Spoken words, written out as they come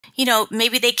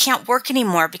maybe they can't work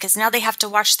anymore because now they have to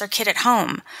watch their kid at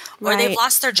home, or they've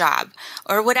lost their job,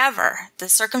 or whatever the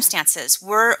circumstances.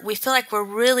 We feel like we're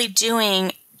really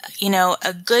doing,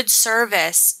 a good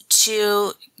service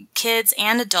to kids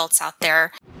and adults out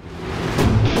there.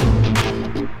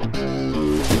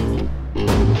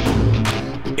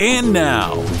 And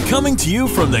now, coming to you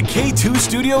from the K2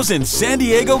 Studios in San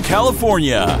Diego,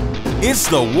 California, it's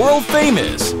the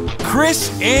world-famous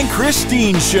Chris and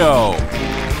Christine Show.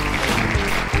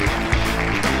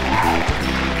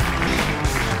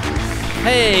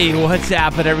 Hey, what's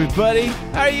happening, everybody?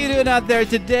 How are you doing out there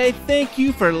today? Thank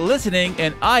you for listening,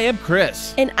 and I am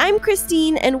Chris. And I'm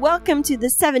Christine, and welcome to the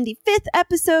 75th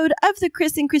episode of the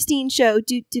Chris and Christine Show.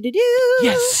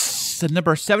 Yes, the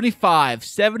number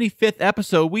 75th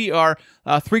episode. We are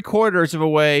 3/4 of a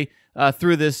way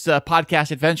through this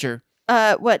podcast adventure.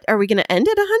 What, are we going to end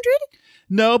at 100?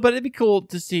 No, but it'd be cool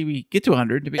to see we get to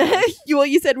 100. To be honest. Well,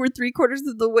 you said we're 3/4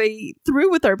 of the way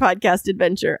through with our podcast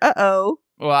adventure. Uh-oh.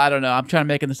 Well, I don't know. I'm trying to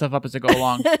make this stuff up as I go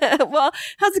along. Well,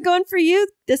 how's it going for you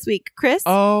this week, Chris?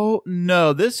 Oh,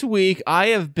 no. This week, I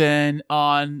have been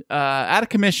on out of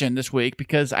commission this week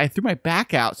because I threw my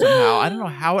back out somehow. I don't know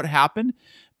how it happened,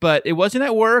 but it wasn't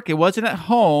at work. It wasn't at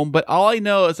home. But all I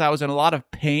know is I was in a lot of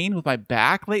pain with my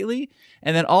back lately.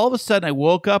 And then all of a sudden, I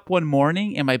woke up one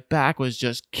morning and my back was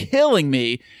just killing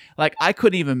me. Like, I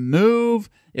couldn't even move.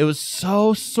 It was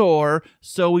so sore.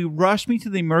 So we rushed me to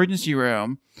the emergency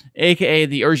room, a.k.a.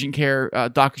 the urgent care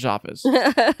doctor's office.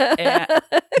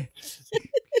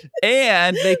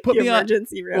 And they put me on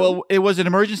emergency room. Well, it was an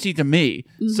emergency to me.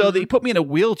 Mm-hmm. So they put me in a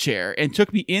wheelchair and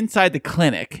took me inside the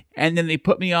clinic. And then they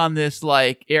put me on this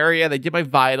like area. They did my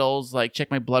vitals, like check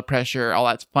my blood pressure, all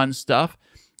that fun stuff.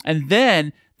 And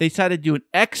then they decided to do an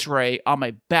x-ray on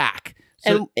my back.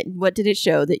 So, and what did it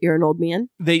show? That you're an old man?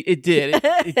 It did.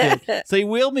 It did. So he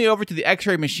wheeled me over to the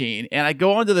x-ray machine, and I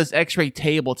go onto this x-ray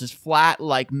table. It's this flat,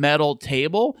 like, metal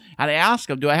table. And I ask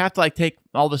him, do I have to, like, take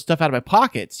all the stuff out of my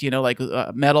pockets, like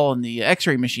metal and the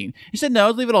x-ray machine? He said,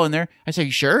 no, leave it all in there. I said,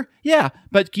 you sure? Yeah,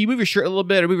 but can you move your shirt a little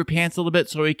bit or move your pants a little bit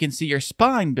so we can see your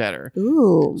spine better?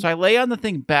 Ooh. So I lay on the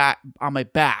thing on my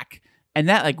back. And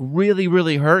that like really,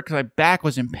 really hurt because my back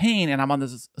was in pain and I'm on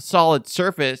this solid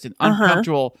surface and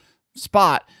uncomfortable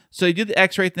spot. So they did the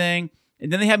x-ray thing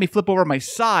and then they had me flip over on my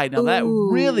side. Now that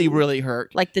really, really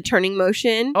hurt. Like the turning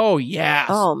motion? Oh, yes.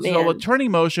 Oh, man. So the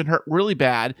turning motion hurt really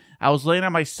bad. I was laying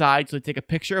on my side, so they take a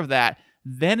picture of that.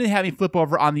 Then they had me flip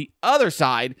over on the other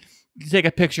side to take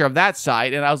a picture of that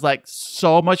side. And I was like,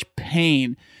 so much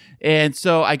pain. And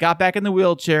so I got back in the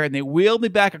wheelchair and they wheeled me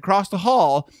back across the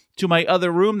hall to my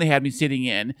other room they had me sitting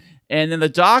in. And then the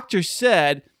doctor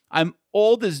said, I'm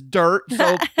old as dirt,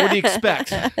 so what do you expect?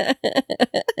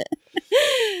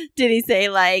 Did he say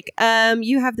like,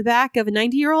 you have the back of a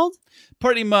 90-year-old?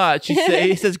 Pretty much.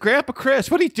 He says, Grandpa Chris,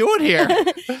 what are you doing here?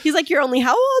 He's like, you're only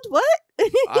how old? What?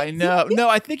 I know. No,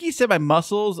 I think he said my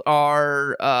muscles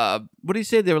are, what did he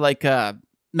say? They were like,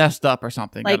 messed up or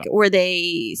something. Like, were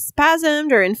they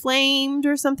spasmed or inflamed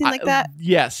or something like that?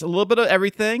 Yes, a little bit of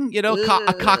everything,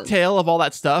 a cocktail of all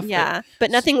that stuff. Yeah,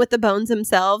 but nothing with the bones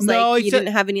themselves. No, like, you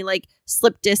didn't have any like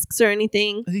slip discs or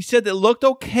anything. He said it looked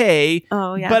okay.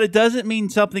 Oh, yeah. But it doesn't mean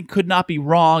something could not be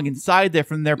wrong inside there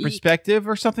from their perspective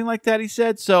or something like that, he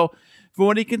said. So from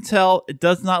what he can tell, it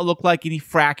does not look like any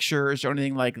fractures or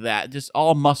anything like that. Just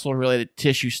all muscle-related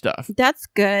tissue stuff. That's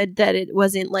good that it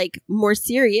wasn't, like, more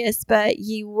serious, but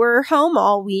you were home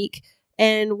all week.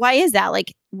 And why is that?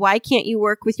 Like, why can't you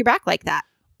work with your back like that?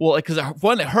 Well, because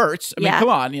one, it hurts. I mean, come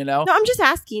on, No, I'm just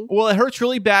asking. Well, it hurts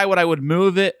really bad when I would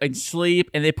move it and sleep,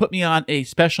 and they put me on a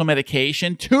special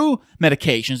medication, 2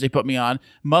 medications they put me on,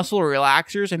 muscle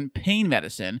relaxers and pain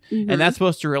medicine. Mm-hmm. And that's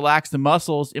supposed to relax the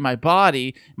muscles in my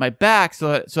body, my back,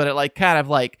 so that it like kind of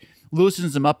like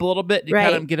loosens them up a little bit to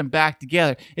kind of get them back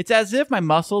together. It's as if my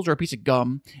muscles are a piece of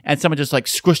gum and someone just like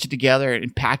squished it together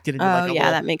and packed it into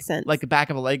that makes sense. Like the back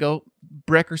of a Lego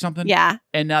brick or something. Yeah.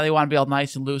 And now they want to be all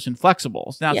nice and loose and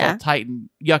flexible. So now it's all tight and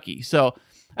yucky. So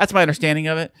that's my understanding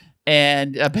of it.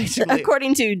 And basically,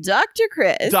 according to Dr.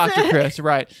 Chris. Dr. Chris,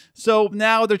 right. So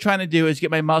now what they're trying to do is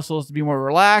get my muscles to be more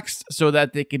relaxed so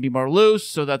that they can be more loose,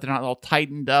 so that they're not all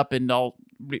tightened up and all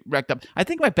wrecked up. I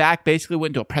think my back basically went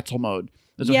into a pretzel mode.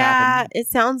 Yeah, it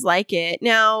sounds like it.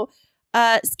 Now,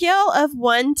 scale of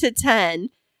 1 to 10,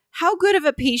 how good of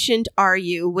a patient are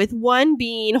you, with 1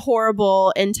 being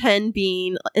horrible and 10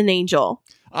 being an angel?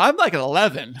 I'm like an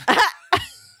 11.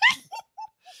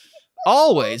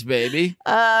 Always, baby.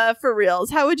 For reals.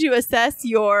 How would you assess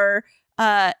your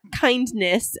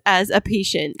kindness as a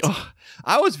patient? Oh,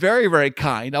 I was very, very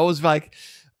kind. I was like,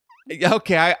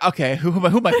 okay, who am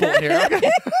I fooling here?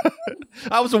 Okay.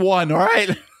 I was a 1, all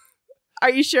right? Are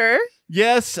you sure?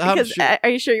 Yes, I'm sure. Are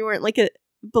you sure you weren't like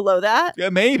below that? Yeah,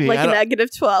 maybe. Like a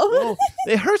negative 12? Well,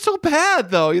 it hurt so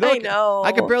bad, though. I know.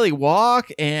 I could barely walk,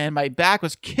 and my back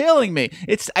was killing me.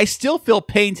 I still feel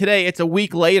pain today. It's a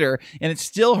week later, and it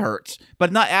still hurts,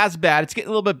 but not as bad. It's getting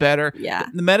a little bit better. Yeah.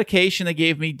 The medication they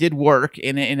gave me did work,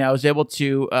 and I was able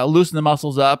to loosen the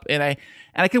muscles up, and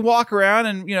I could walk around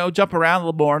and jump around a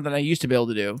little more than I used to be able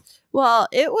to do. Well,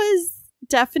 it was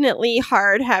definitely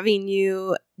hard having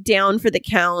you down for the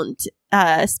count,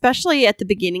 especially at the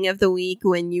beginning of the week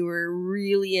when you were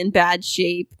really in bad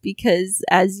shape because,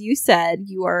 as you said,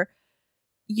 you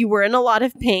were in a lot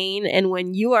of pain, and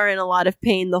when you are in a lot of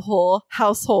pain, the whole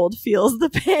household feels the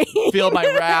pain. Feel my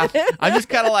wrath. I'm just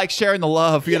kind of like sharing the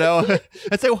love,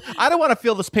 I say, well, I don't want to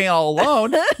feel this pain all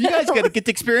alone. You guys got to get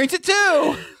to experience it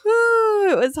too. Ooh,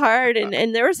 it was hard,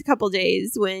 and there was a couple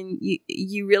days when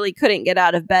you really couldn't get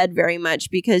out of bed very much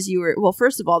because you were, well,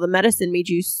 first of all, the medicine made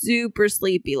you super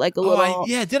sleepy, like a little,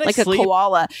 a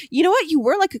koala. You know what? You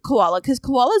were like a koala because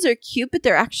koalas are cute, but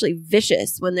they're actually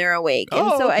vicious when they're awake, and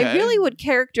so okay. I really would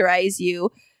characterize you.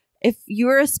 If you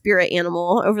were a spirit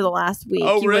animal over the last week,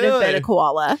 you would have been a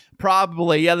koala.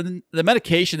 Probably. Yeah, the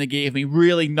medication they gave me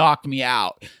really knocked me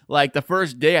out. Like the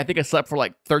first day, I think I slept for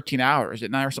like 13 hours at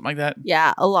night or something like that.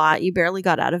 Yeah, a lot. You barely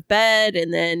got out of bed.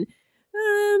 And then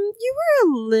you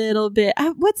were a little bit,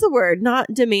 what's the word? Not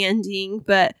demanding,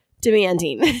 but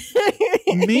demanding.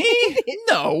 Me?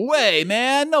 No way,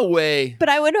 man. No way. But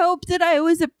I would hope that I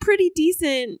was a pretty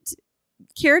decent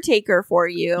caretaker for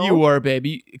you. You were,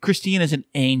 baby. Christine is an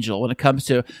angel when it comes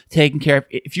to taking care of.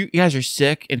 If you guys are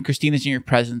sick and Christine is in your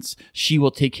presence, she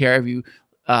will take care of you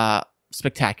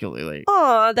spectacularly.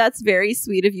 Oh, that's very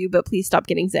sweet of you, but please stop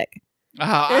getting sick.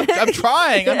 I'm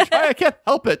trying. I can't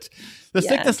help it. The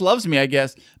sickness loves me, I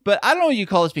guess. But I don't know what you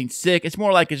call this being sick. It's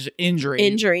more like it's injury.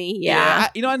 Injury, yeah.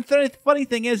 And the funny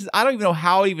thing is, I don't even know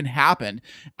how it even happened.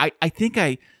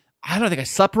 I don't think I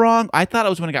slept wrong. I thought it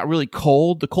was when it got really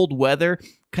cold. The cold weather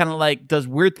kind of like does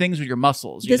weird things with your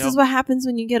muscles. This is what happens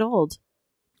when you get old.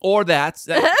 Or that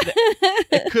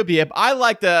it could be it. I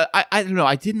don't know.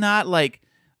 I did not like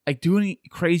do any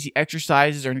crazy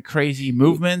exercises or any crazy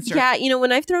movements. Yeah,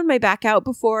 when I've thrown my back out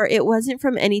before, it wasn't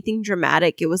from anything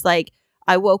dramatic. It was like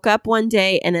I woke up one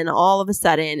day and then all of a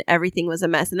sudden everything was a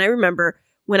mess. And I remember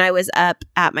when I was up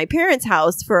at my parents'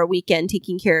 house for a weekend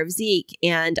taking care of Zeke,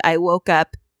 and I woke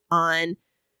up I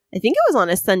think it was on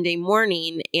a Sunday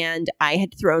morning, and I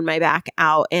had thrown my back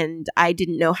out and I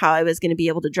didn't know how I was going to be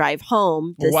able to drive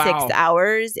home the 6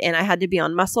 hours, and I had to be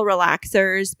on muscle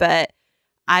relaxers, but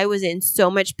I was in so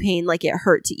much pain, like it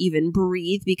hurt to even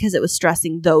breathe because it was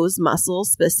stressing those muscles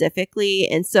specifically.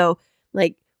 And so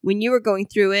like when you were going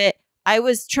through it, I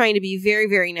was trying to be very,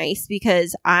 very nice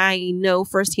because I know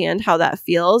firsthand how that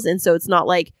feels. And so it's not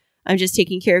like I'm just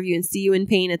taking care of you and see you in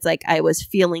pain. It's like I was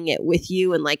feeling it with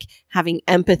you and like having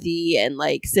empathy and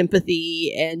like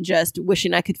sympathy and just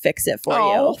wishing I could fix it for you.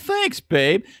 Oh, thanks,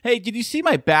 babe. Hey, did you see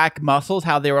my back muscles,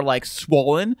 how they were like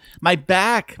swollen? My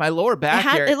lower back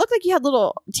area. It looked like you had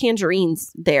little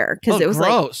tangerines there because it was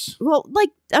gross.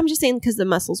 I'm just saying because the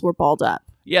muscles were balled up.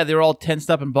 Yeah, they were all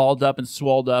tensed up and balled up and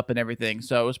swolled up and everything.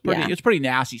 So it was pretty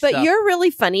nasty stuff. But you're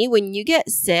really funny when you get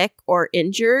sick or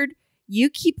injured. You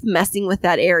keep messing with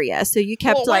that area. So you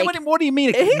kept what do you mean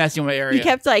it keep messing with the area? You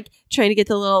kept like trying to get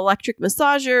the little electric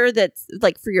massager that's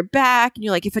like for your back. And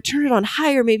you're like, if I turn it on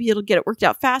higher, maybe it'll get it worked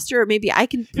out faster. Or maybe I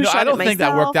can push on it myself. I don't think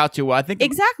that worked out too well. I think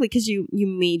exactly because you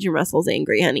made your muscles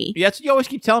angry, honey. Yeah, that's what you always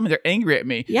keep telling me. They're angry at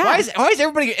me. Yeah. Why is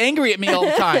everybody angry at me all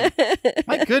the time?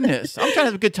 My goodness. I'm trying to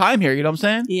have a good time here. You know what I'm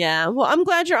saying? Yeah. Well, I'm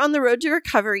glad you're on the road to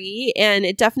recovery. And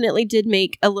it definitely did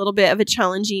make a little bit of a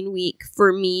challenging week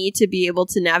for me to be able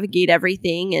to navigate everything.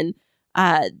 And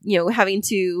having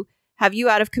to have you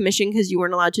out of commission because you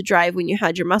weren't allowed to drive when you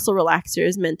had your muscle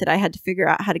relaxers meant that I had to figure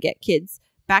out how to get kids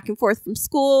back and forth from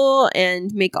school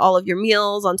and make all of your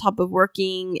meals on top of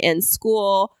working and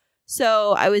school.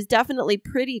 So I was definitely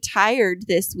pretty tired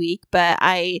this week, but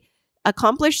I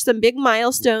accomplished some big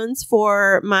milestones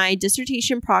for my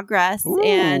dissertation progress. Ooh,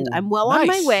 and I'm well on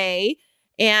my way.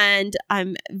 And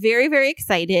I'm very, very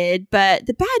excited. But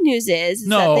the bad news is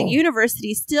that the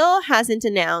university still hasn't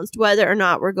announced whether or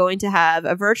not we're going to have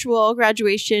a virtual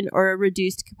graduation or a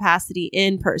reduced capacity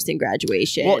in-person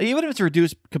graduation. Well, even if it's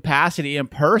reduced capacity in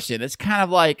person, it's kind of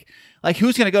like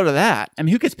who's going to go to that? I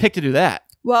mean, who gets picked to do that?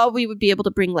 Well, we would be able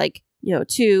to bring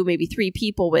 2, maybe 3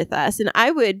 people with us. And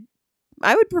I would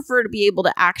prefer to be able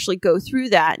to actually go through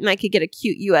that. And I could get a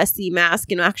cute USC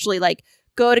mask and actually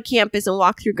go to campus and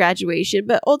walk through graduation.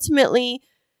 But ultimately,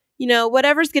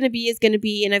 whatever's going to be is going to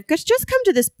be. And I've just come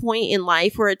to this point in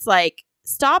life where it's like,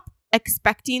 stop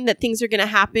expecting that things are going to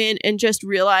happen and just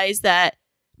realize that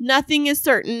nothing is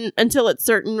certain until it's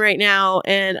certain right now.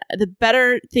 And the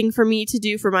better thing for me to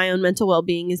do for my own mental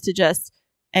well-being is to just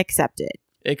accept it.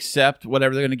 Accept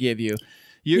whatever they're going to give you.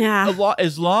 Yeah.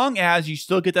 As long as you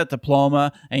still get that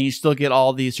diploma and you still get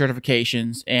all these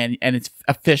certifications and it's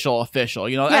official,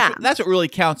 you know, that's what really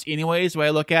counts anyways, the way I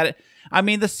look at it. I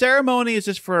mean, the ceremony is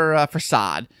just for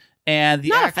facade. And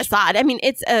not a facade. I mean,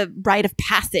 it's a rite of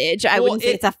passage. I wouldn't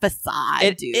say it's a facade.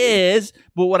 It is,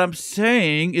 but what I'm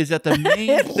saying is that the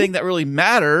main thing that really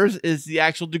matters is the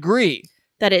actual degree.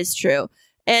 That is true.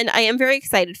 And I am very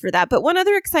excited for that. But one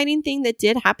other exciting thing that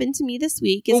did happen to me this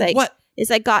week is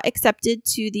I got accepted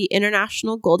to the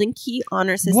International Golden Key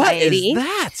Honor Society. What is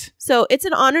that? So it's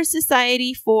an honor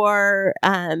society for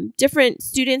different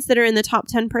students that are in the top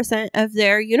 10% of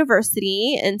their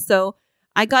university. And so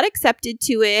I got accepted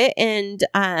to it. And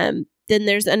then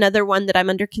there's another one that I'm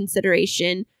under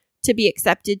consideration to be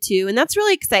accepted to. And that's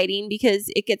really exciting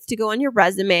because it gets to go on your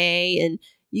resume and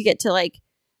you get to like,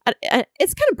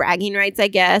 it's kind of bragging rights, I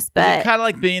guess. But kind of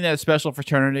like being in a special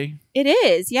fraternity. It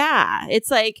is. Yeah. It's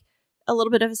like a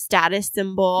little bit of a status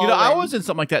symbol. You know, I was in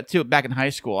something like that too back in high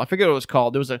school. I forget what it was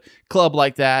called. There was a club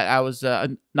like that I was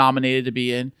nominated to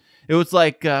be in. It was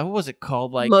like, what was it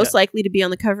called? Like most likely to be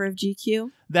on the cover of GQ.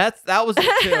 That was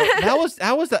it too.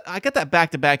 I got that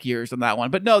back-to-back years on that one.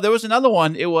 But no, there was another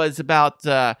one. It was about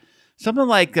something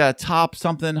like top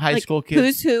something high school kids.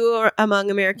 Who's Who among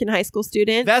American high school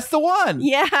students. That's the one.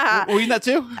 Yeah. Were you in that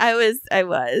too? I was.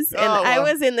 And I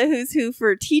was in the Who's Who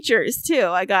for teachers too.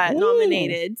 I got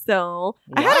nominated. So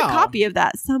I had a copy of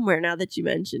that somewhere now that you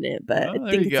mention it, but I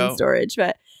think it's in storage.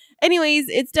 But anyways,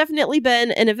 it's definitely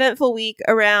been an eventful week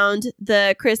around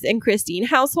the Chris and Christine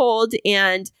household.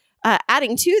 And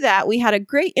adding to that, we had a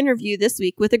great interview this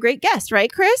week with a great guest,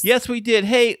 right, Chris? Yes, we did.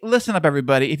 Hey, listen up,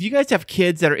 everybody. If you guys have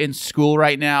kids that are in school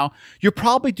right now, you're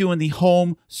probably doing the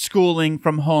home schooling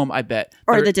from home, I bet.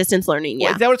 Or the distance learning,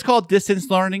 yeah. Is that what it's called? Distance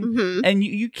learning? Mm-hmm. And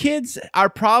you kids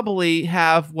are probably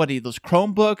have, those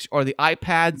Chromebooks or the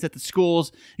iPads that the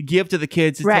schools give to the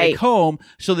kids to take home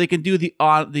so they can do the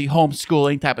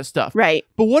homeschooling type of stuff. Right.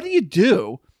 But what do you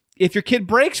do if your kid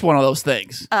breaks one of those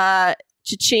things?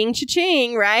 Cha-ching,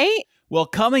 cha-ching, right? Well,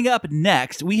 coming up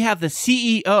next, we have the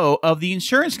CEO of the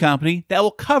insurance company that will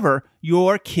cover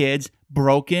your kids'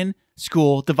 broken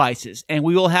school devices. And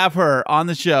we will have her on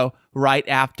the show right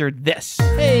after this.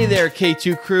 Hey there,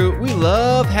 K2 crew. We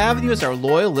love having you as our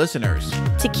loyal listeners.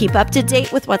 To keep up to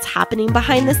date with what's happening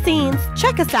behind the scenes,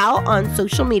 check us out on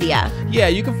social media. Yeah,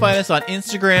 you can find us on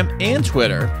Instagram and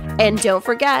Twitter. And don't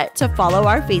forget to follow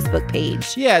our Facebook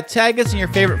page. Yeah, tag us in your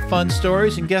favorite fun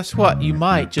stories, and guess what? You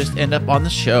might just end up on the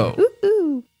show.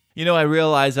 Ooh. You know, I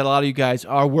realize that a lot of you guys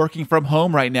are working from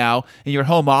home right now in your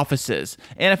home offices.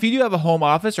 And if you do have a home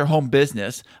office or home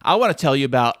business, I want to tell you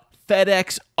about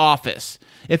FedEx Office.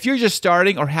 If you're just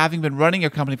starting or having been running your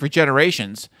company for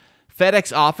generations,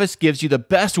 FedEx Office gives you the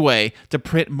best way to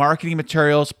print marketing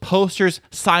materials, posters,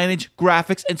 signage,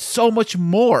 graphics, and so much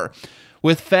more.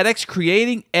 With FedEx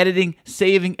creating, editing,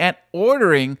 saving, and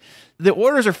ordering, the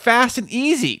orders are fast and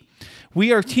easy.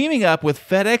 We are teaming up with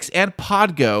FedEx and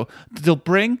Podgo to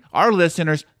bring our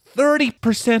listeners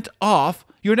 30% off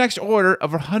your next order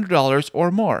of $100 or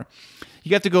more.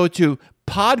 You have to go to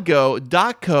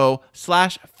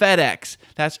podgo.co/FedEx.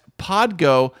 That's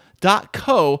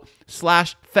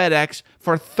podgo.co/FedEx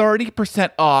for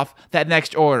 30% off that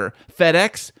next order.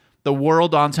 FedEx, the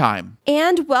world on time.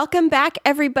 And welcome back,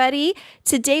 everybody.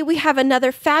 Today we have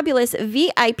another fabulous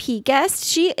VIP guest.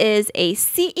 She is a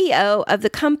CEO of the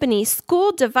company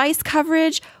School Device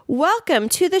Coverage. Welcome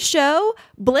to the show,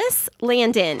 Bliss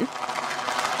Landon.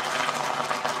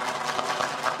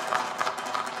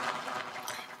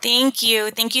 Thank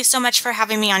you. Thank you so much for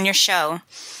having me on your show.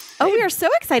 Oh, we are so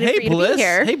excited for you Bliss. to be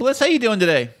here. Hey, Bliss, how you doing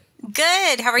today?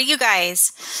 Good. How are you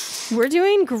guys? We're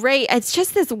doing great. It's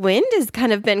just this wind has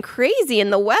kind of been crazy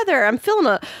and the weather. I'm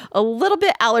feeling a little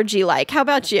bit allergy-like. How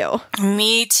about you?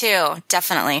 Me too.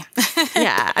 Definitely.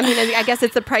 Yeah. I mean, I guess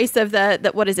it's the price of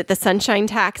the what is it? The sunshine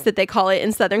tax that they call it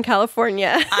in Southern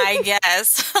California. I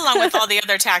guess, along with all the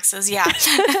other taxes. Yeah.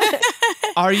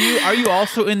 Are you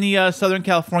also in the Southern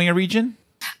California region?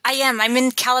 I am. I'm in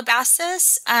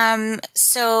Calabasas.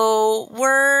 So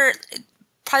we're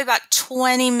probably about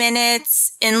 20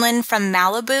 minutes inland from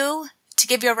Malibu to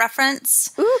give you a reference?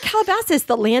 Ooh, Calabasas,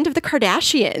 the land of the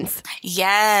Kardashians.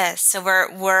 Yes. So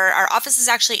our office is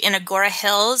actually in Agora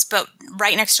Hills, but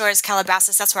right next door is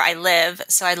Calabasas. That's where I live.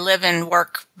 So I live and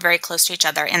work very close to each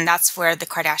other, and that's where the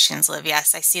Kardashians live.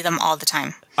 Yes, I see them all the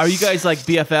time. Are you guys like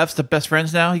BFFs, the best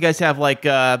friends now? You guys have like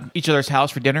each other's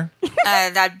house for dinner?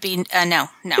 That'd be no.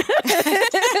 No.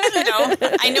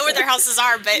 I know where their houses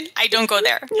are, but I don't go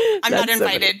there. I'm not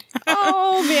invited.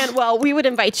 Oh, man. Well, we would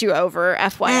invite you over,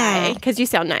 FYI, because you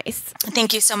sound nice.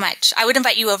 Thank you so much. I would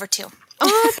invite you over too.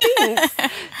 Oh, thanks.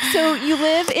 So you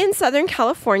live in Southern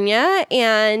California,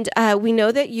 and we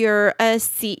know that you're a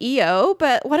CEO,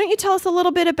 but why don't you tell us a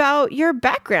little bit about your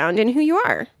background and who you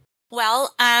are?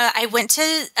 Well, I went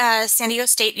to San Diego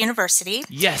State University.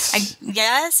 Yes.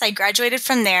 I graduated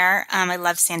from there. I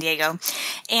love San Diego.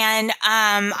 And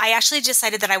I actually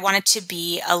decided that I wanted to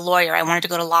be a lawyer. I wanted to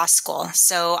go to law school.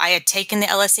 So I had taken the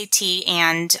LSAT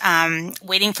and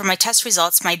waiting for my test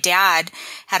results. My dad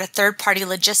had a third-party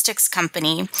logistics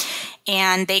company,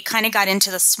 and they kind of got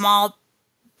into the small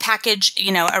package,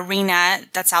 arena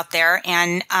that's out there,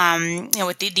 and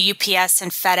with the UPS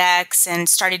and FedEx, and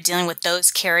started dealing with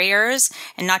those carriers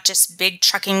and not just big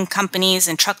trucking companies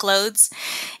and truckloads.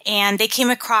 And they came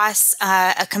across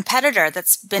a competitor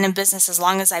that's been in business as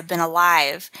long as I've been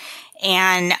alive,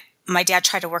 and my dad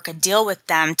tried to work a deal with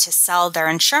them to sell their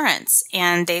insurance.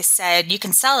 And they said, you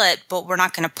can sell it, but we're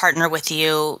not going to partner with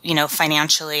you,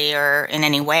 financially or in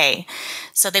any way.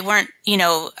 So they weren't,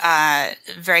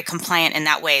 very compliant in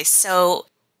that way. So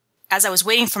as I was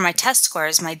waiting for my test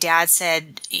scores, my dad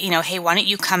said, hey, why don't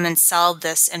you come and sell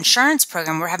this insurance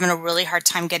program? We're having a really hard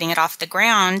time getting it off the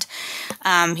ground.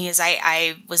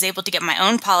 I was able to get my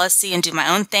own policy and do my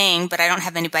own thing, but I don't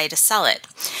have anybody to sell it.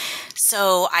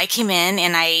 So I came in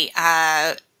and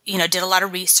I, did a lot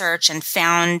of research and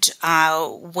found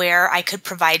where I could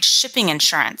provide shipping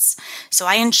insurance. So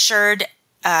I insured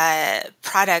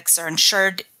products or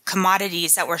insured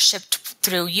commodities that were shipped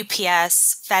through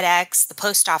UPS, FedEx, the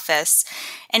post office,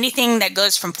 anything that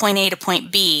goes from point A to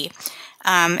point B.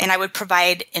 And I would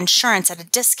provide insurance at a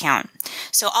discount.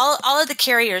 So all of the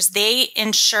carriers, they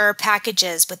insure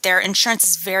packages, but their insurance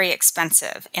is very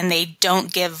expensive and they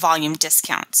don't give volume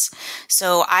discounts.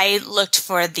 So I looked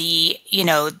for the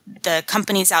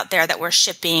companies out there that were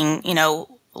shipping,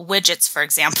 widgets, for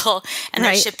example, and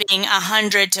they're shipping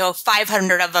 100 to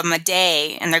 500 of them a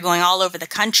day, and they're going all over the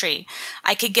country.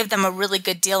 I could give them a really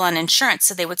good deal on insurance,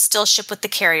 so they would still ship with the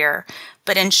carrier,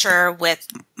 but insure with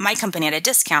my company at a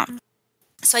discount.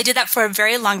 So I did that for a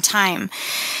very long time,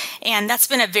 and that's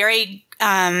been a very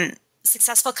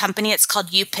successful company. It's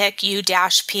called U-PIC,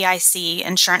 U-PIC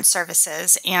Insurance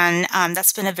Services, and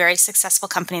that's been a very successful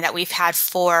company that we've had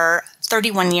for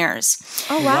 31 years.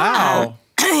 Oh, wow.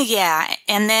 Yeah.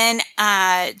 And then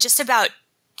just about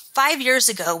 5 years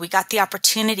ago, we got the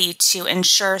opportunity to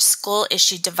insure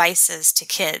school-issued devices to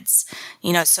kids,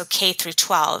 so K through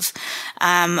 12.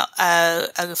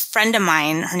 A friend of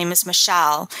mine, her name is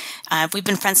Michelle. We've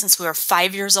been friends since we were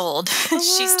 5 years old. Oh, wow.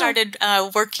 She started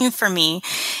working for me,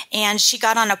 and she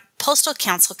got on a Postal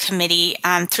Council committee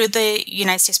through the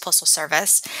United States Postal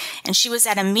Service. And she was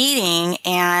at a meeting,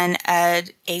 and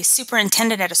a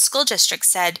superintendent at a school district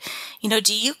said,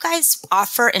 do you guys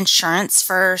offer insurance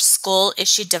for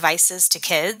school-issued devices to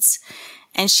kids?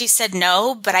 And she said,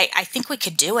 no, but I think we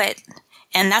could do it.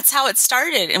 And that's how it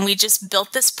started. And we just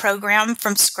built this program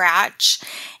from scratch.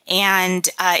 And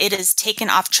it has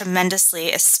taken off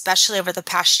tremendously, especially over the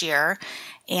past year.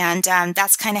 And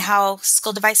that's kind of how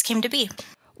School Device came to be.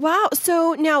 Wow.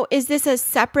 So now, is this a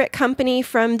separate company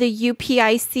from the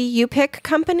U-PIC, U-PIC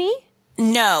company?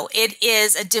 No, it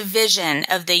is a division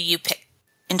of the U-PIC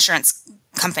insurance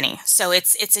company. So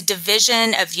it's a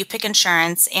division of U-PIC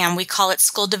Insurance, and we call it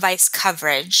School Device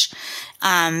Coverage.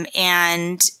 So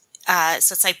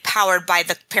it's like powered by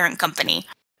the parent company.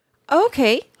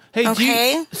 Okay. Hey,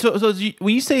 okay.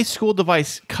 When you say school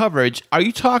device coverage, are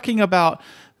you talking about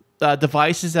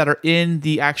devices that are in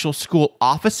the actual school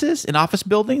offices, in office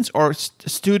buildings, or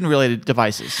student-related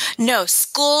devices? No,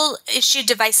 school-issued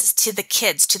devices to the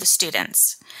kids, to the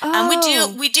students.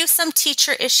 Oh. We do some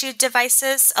teacher-issued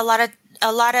devices. A lot of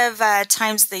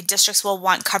times the districts will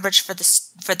want coverage for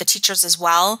the teachers as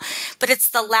well, but it's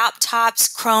the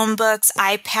laptops, Chromebooks,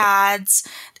 iPads.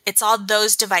 It's all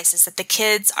those devices that the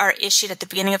kids are issued at the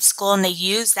beginning of school, and they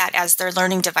use that as their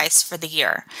learning device for the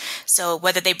year. So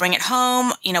whether they bring it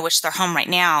home, which they're home right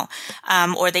now,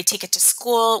 or they take it to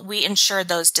school, we insure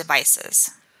those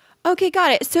devices. Okay,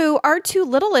 got it. So our two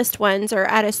littlest ones are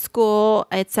at a school.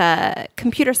 It's a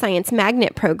computer science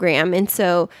magnet program. And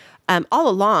so all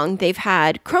along, they've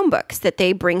had Chromebooks that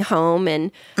they bring home,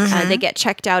 and they get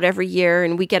checked out every year,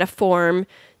 and we get a form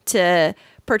to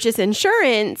purchase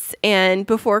insurance. And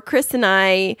before Chris and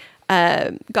I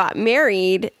got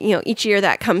married, each year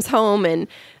that comes home, and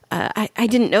I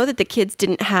didn't know that the kids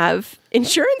didn't have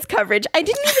insurance coverage. I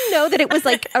didn't even know that it was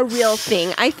like a real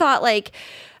thing. I thought like,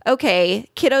 okay,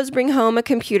 kiddos bring home a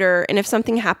computer, and if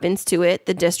something happens to it,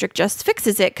 the district just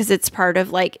fixes it because it's part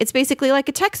of like, it's basically like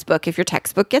a textbook. If your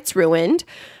textbook gets ruined,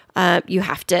 you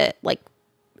have to like,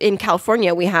 in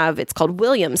California, we have, it's called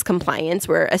Williams compliance,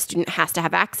 where a student has to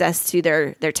have access to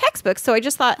their textbooks. So I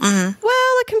just thought,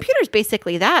 well, a computer's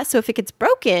basically that. So if it gets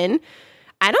broken,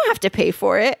 I don't have to pay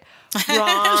for it.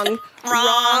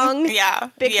 Wrong. Yeah.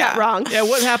 Big cat wrong. Yeah,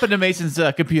 what happened to Mason's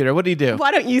computer? What did he do?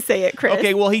 Why don't you say it, Chris?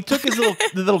 Okay, well, he took his the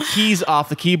little keys off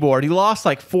the keyboard. He lost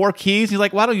like 4 keys. He's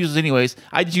like, well, I don't use those anyways.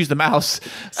 I just use the mouse.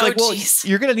 It's like, well,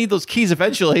 you're going to need those keys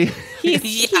eventually.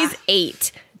 He's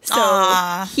 8.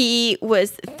 So he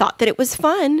thought that it was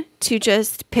fun to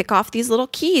just pick off these little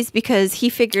keys because he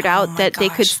figured out that they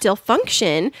could still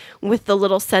function with the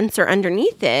little sensor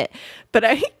underneath it.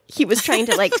 But he was trying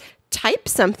to like type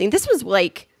something. This was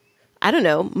like, I don't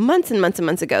know, months and months and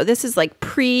months ago. This is like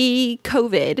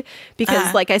pre-COVID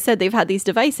because like I said, they've had these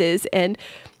devices, and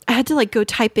I had to like go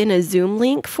type in a Zoom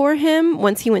link for him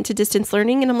once he went to distance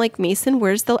learning. And I'm like, Mason,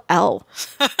 where's the L?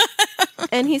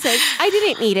 And he's like, I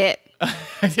didn't need it.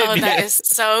 That is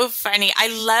so funny. I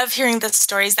love hearing the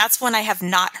stories. That's one I have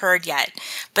not heard yet.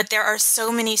 But there are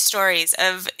so many stories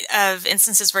of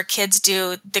instances where kids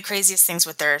do the craziest things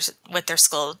with their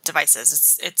school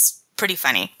devices. It's pretty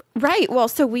funny. Right. Well,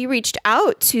 so we reached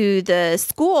out to the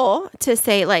school to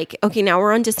say like, okay, now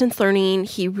we're on distance learning.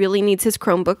 He really needs his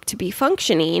Chromebook to be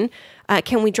functioning.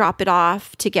 Can we drop it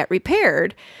off to get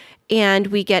repaired? And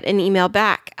we get an email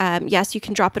back. Yes, you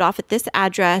can drop it off at this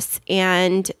address.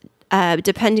 And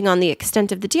depending on the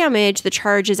extent of the damage, the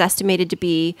charge is estimated to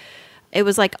be, it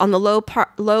was like on the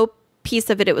low piece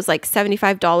of it, it was like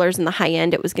 $75, and the high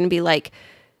end, it was going to be like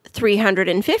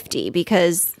 $350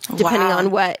 because depending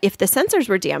on if the sensors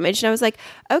were damaged. And I was like,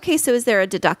 okay, so is there a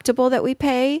deductible that we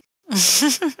pay?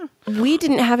 We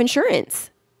didn't have insurance.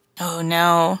 Oh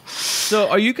no. So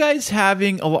are you guys, I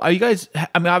mean,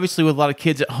 obviously with a lot of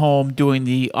kids at home doing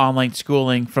the online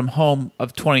schooling from home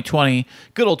of 2020,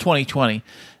 good old 2020.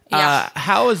 Yeah.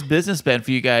 How has business been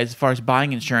for you guys as far as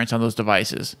buying insurance on those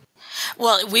devices?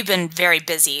 Well, we've been very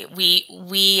busy. We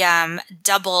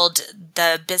doubled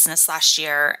the business last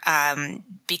year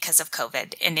because of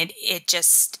COVID, and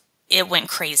it went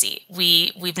crazy.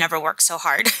 We've never worked so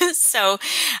hard. So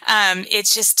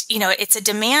it's just, it's a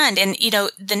demand. And,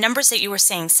 the numbers that you were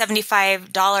saying,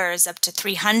 $75 up to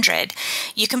 $300,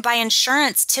 you can buy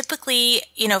insurance typically,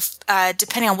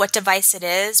 depending on what device it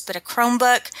is, but a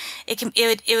Chromebook,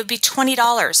 it would be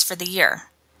 $20 for the year.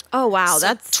 Oh, wow. So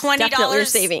that's $20 definitely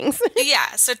savings.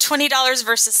 Yeah. So $20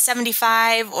 versus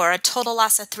 $75 or a total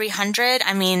loss of $300.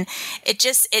 I mean, it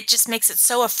just makes it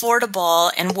so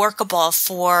affordable and workable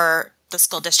for the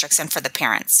school districts and for the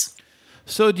parents.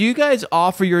 So do you guys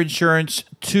offer your insurance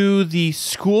to the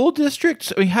school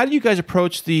districts? I mean, how do you guys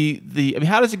approach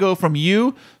how does it go from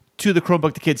you to the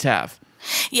Chromebook the kids have?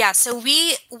 Yeah, so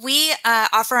we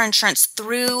offer our insurance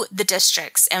through the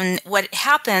districts, and what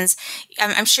happens,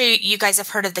 I'm sure you guys have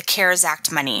heard of the CARES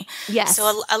Act money. Yes.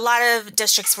 So a lot of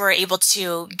districts were able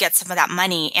to get some of that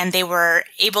money, and they were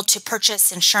able to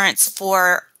purchase insurance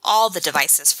for all the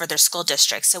devices for their school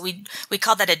districts. So we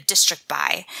call that a district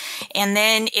buy. And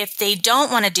then if they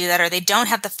don't want to do that or they don't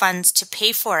have the funds to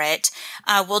pay for it,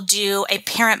 we'll do a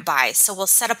parent buy. So we'll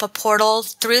set up a portal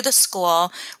through the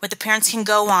school where the parents can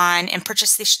go on and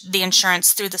purchase the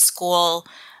insurance through the school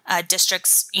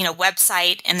district's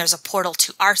website, and there's a portal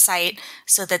to our site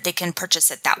so that they can purchase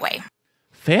it that way.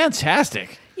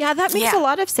 Fantastic. Yeah, that makes a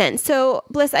lot of sense. So,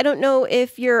 Bliss, I don't know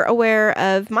if you're aware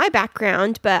of my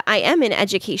background, but I am in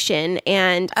education,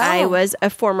 and I was a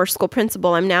former school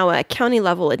principal. I'm now a county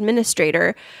level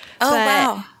administrator. Oh,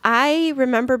 wow. I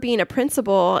remember being a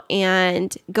principal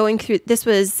and going through, this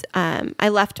was, I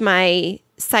left my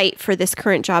site for this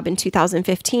current job in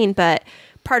 2015, but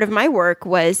part of my work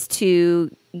was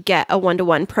to get a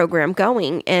one-to-one program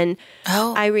going. And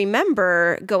I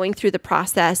remember going through the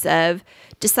process of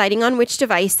deciding on which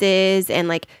devices and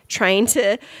like trying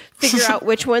to figure out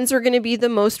which ones are going to be the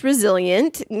most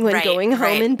resilient when going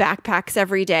home in backpacks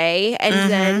every day.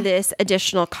 And then this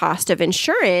additional cost of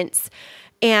insurance.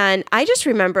 And I just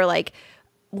remember like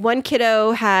one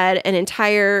kiddo had an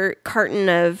entire carton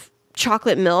of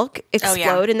chocolate milk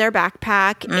explode in their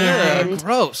backpack. And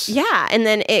gross. Yeah. And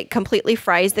then it completely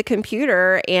fries the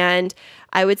computer. And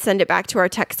I would send it back to our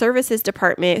tech services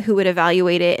department, who would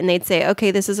evaluate it, and they'd say,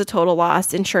 okay, this is a total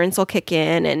loss. Insurance will kick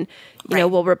in and, you know,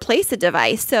 we'll replace the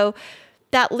device. So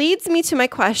that leads me to my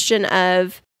question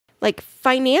of, like,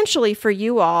 financially for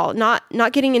you all, not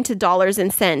getting into dollars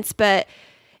and cents, but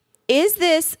is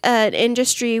this an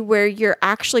industry where you're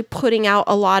actually putting out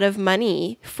a lot of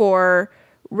money for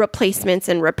replacements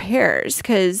and repairs?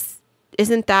 Because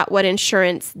isn't that what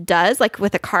insurance does? Like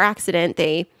with a car accident,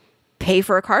 they pay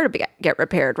for a car to get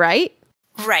repaired, right?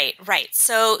 Right.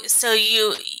 So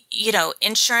you know,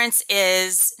 insurance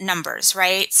is numbers,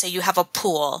 right? So you have a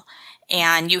pool,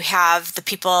 and you have the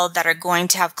people that are going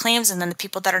to have claims, and then the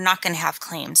people that are not going to have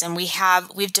claims. And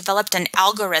we've developed an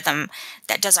algorithm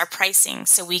that does our pricing.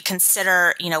 So we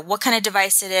consider, you know, what kind of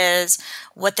device it is,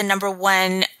 what the number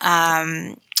one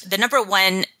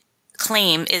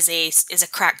claim is a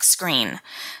cracked screen.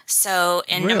 So,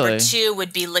 and number two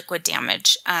would be liquid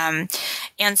damage. And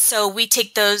so we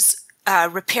take those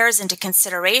repairs into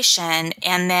consideration,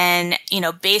 and then, you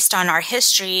know, based on our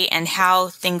history and how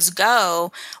things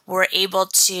go, we're able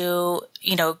to,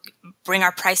 you know, bring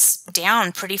our price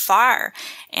down pretty far,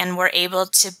 and we're able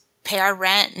to pay our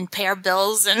rent and pay our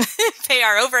bills and pay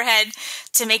our overhead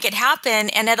to make it happen,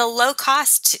 and at a low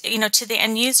cost, you know, to the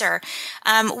end user.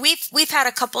 We've had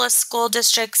a couple of school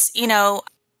districts, you know,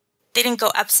 they didn't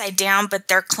go upside down, but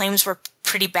their claims were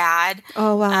pretty bad.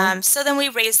 Oh, wow. So then we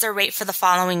raised their rate for the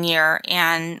following year,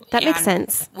 and that makes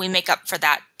sense. We make up for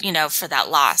that, you know, for that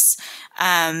loss.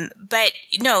 But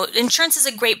no, insurance is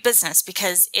a great business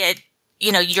because it,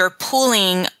 you know, you're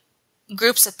pooling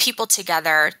groups of people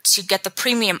together to get the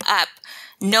premium up,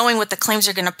 knowing what the claims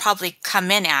are going to probably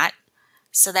come in at,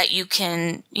 so that you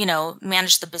can, you know,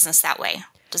 manage the business that way.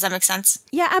 Does that make sense?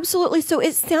 Yeah, absolutely. So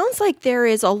it sounds like there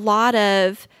is a lot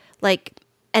of, like,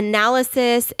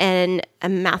 analysis and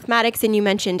mathematics, and you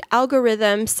mentioned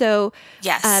algorithms. So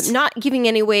yes, not giving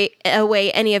away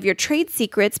any of your trade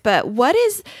secrets, but what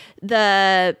is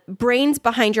the brains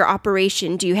behind your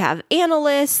operation? Do you have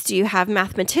analysts? Do you have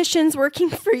mathematicians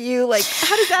working for you? Like,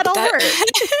 how does that all work?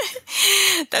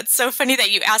 That's so funny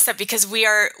that you asked that, because we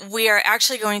are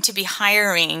actually going to be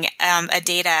hiring a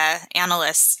data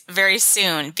analyst very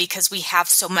soon, because we have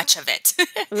so much of it.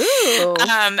 Ooh.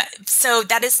 So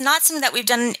that is not something that we've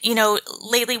done, you know,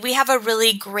 lately. We have a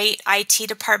really great IT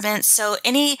department. So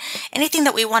anything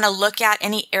that we want to look at,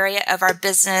 any area of our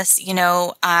business, you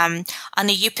know, on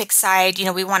the U-PIC side, you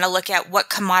know, we want to look at what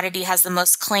commodity has the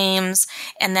most claims,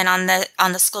 and then on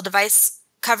the school device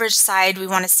coverage side, we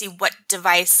want to see what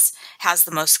device has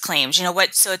the most claims. You know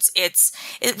what? So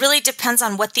it really depends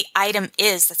on what the item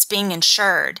is that's being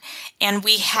insured, and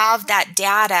we have that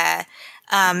data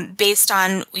based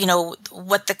on, you know,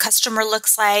 what the customer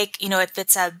looks like, you know, if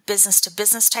it's a business to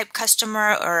business type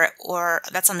customer, or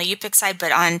that's on the U-PIC side,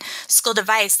 but on school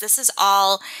device, this is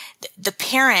all the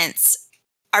parents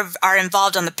are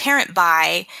involved on the parent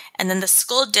buy, and then the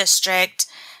school district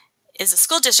is a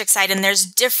school district side, and there's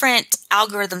different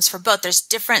algorithms for both. There's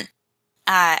different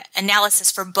analysis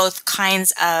for both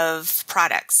kinds of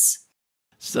products,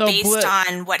 so based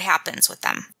on what happens with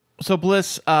them. So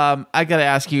Bliss, I got to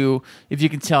ask you if you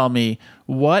can tell me,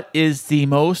 what is the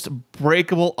most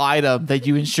breakable item that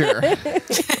you insure?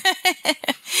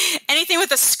 Anything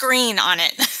with a screen on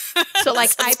it. So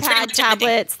like iPad,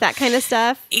 tablets, that kind of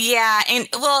stuff? Yeah. And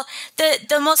well,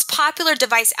 the most popular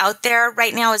device out there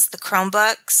right now is the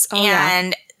Chromebooks. Oh,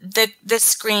 and the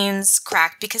screen's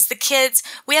cracked because the kids,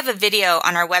 we have a video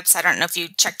on our website. I don't know if you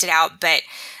checked it out, but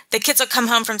the kids will come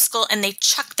home from school and they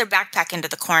chuck their backpack into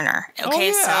the corner.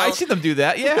 Okay, oh, yeah. I see them do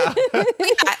that. Yeah.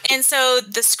 Yeah. And so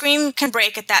the screen can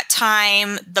break at that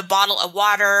time. The bottle of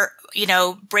water, you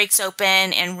know, breaks open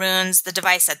and ruins the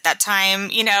device at that time,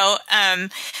 you know.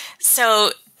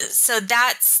 So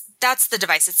that's the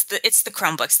device. It's the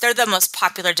Chromebooks. They're the most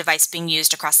popular device being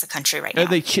used across the country right now.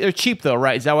 They're cheap though,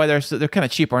 right? Is that why they're kind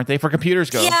of cheap, aren't they? For computers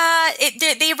go. Yeah,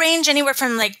 they range anywhere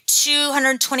from like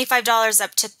 $225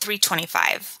 up to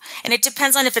 $325, and it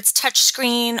depends on if it's touch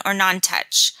screen or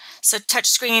non-touch. So touch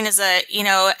screen is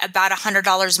about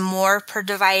 $100 more per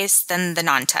device than the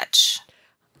non-touch.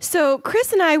 So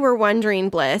Chris and I were wondering,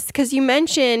 Bliss, because you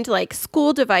mentioned like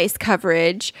school device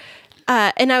coverage,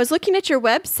 and I was looking at your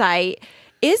website.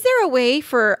 Is there a way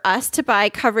for us to buy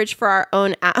coverage for our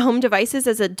own at-home devices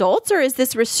as adults, or is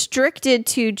this restricted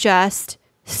to just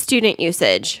student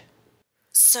usage?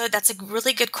 So that's a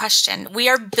really good question. We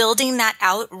are building that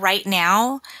out right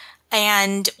now,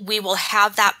 and we will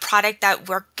have that product that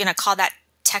we're going to call that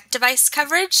tech device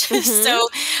coverage. Mm-hmm. So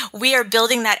we are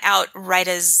building that out right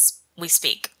as we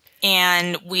speak.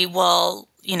 And we will,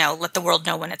 let the world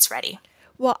know when it's ready.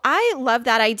 Well, I love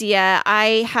that idea.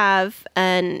 I have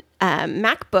an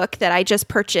MacBook that I just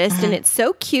purchased, and it's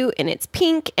so cute, and it's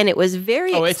pink, and it was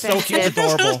very expensive. It's so cute,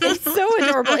 adorable. It's so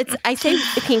adorable. I say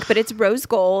pink, but it's rose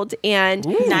gold, and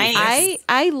nice.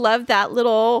 I love that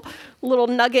little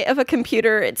nugget of a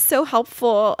computer. It's so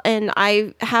helpful, and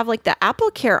I have like the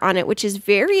Apple Care on it, which is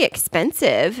very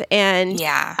expensive, and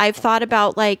I've thought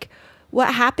about like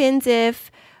what happens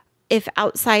if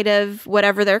outside of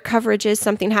whatever their coverage is,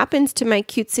 something happens to my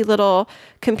cutesy little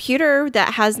computer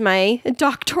that has my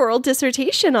doctoral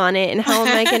dissertation on it, and how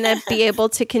am I going to be able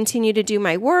to continue to do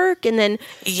my work? And then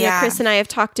Chris and I have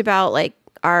talked about like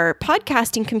our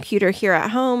podcasting computer here at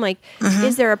home. Like,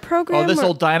 is there a program? Oh, this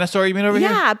old dinosaur you mean over here?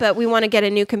 Yeah, but we want to get a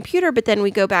new computer, but then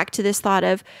we go back to this thought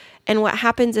of, and what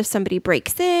happens if somebody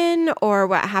breaks in, or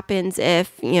what happens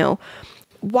if,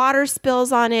 water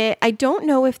spills on it? I don't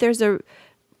know if there's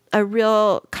a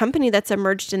real company that's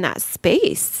emerged in that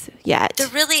space yet. There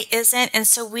really isn't. And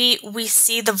so we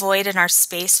see the void in our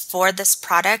space for this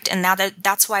product. And now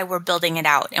that's why we're building it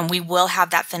out. And we will have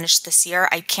that finished this year.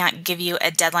 I can't give you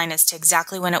a deadline as to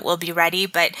exactly when it will be ready,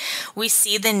 but we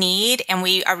see the need, and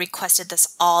we are requested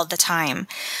this all the time.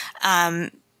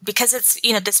 Because it's,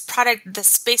 this product, the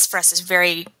space for us is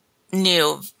very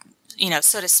new,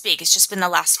 so to speak. It's just been the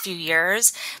last few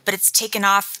years, but it's taken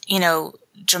off,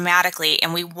 dramatically,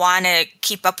 and we want to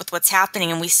keep up with what's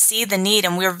happening, and we see the need,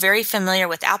 and we're very familiar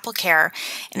with Apple Care,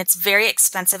 and it's very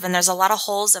expensive, and there's a lot of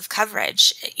holes of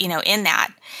coverage, in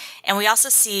that. And we also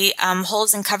see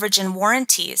holes in coverage in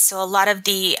warranties. So a lot of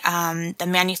the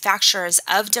manufacturers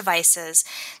of devices,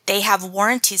 they have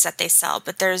warranties that they sell,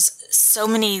 but there's so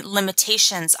many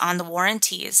limitations on the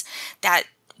warranties that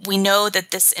we know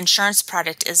that this insurance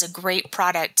product is a great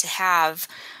product to have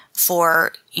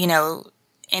for,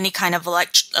 any kind of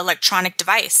electronic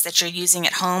device that you're using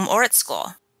at home or at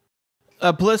school.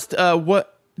 Bliss,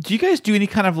 what do you guys do? Any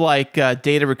kind of like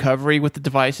data recovery with the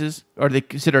devices, or are they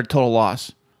considered a total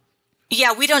loss?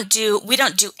 Yeah, we don't do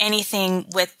anything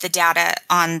with the data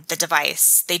on the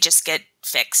device. They just get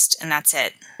fixed, and that's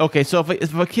it. Okay, so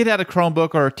if a kid had a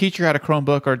Chromebook, or a teacher had a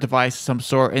Chromebook or a device of some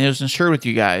sort, and it was insured with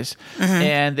you guys,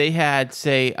 and they had,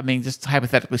 say, just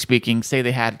hypothetically speaking, say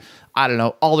they had, I don't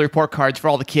know, all the report cards for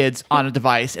all the kids on a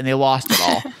device, and they lost it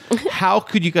all. How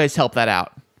could you guys help that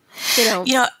out?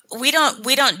 We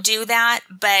don't do that,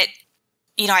 but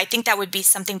I think that would be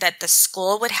something that the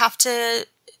school would have to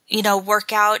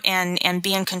work out and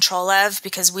be in control of,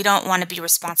 because we don't want to be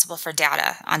responsible for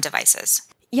data on devices.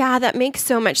 Yeah, that makes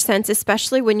so much sense,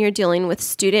 especially when you're dealing with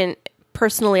student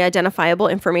personally identifiable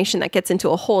information that gets into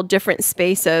a whole different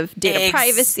space of data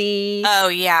privacy. Oh,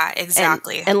 yeah,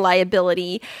 exactly. And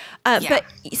liability. But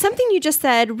something you just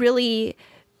said really,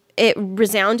 it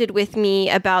resounded with me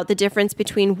about the difference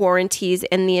between warranties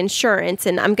and the insurance.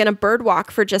 And I'm going to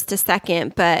birdwalk for just a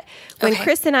second. But when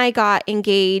Chris and I got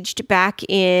engaged back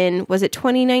in, was it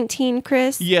 2019,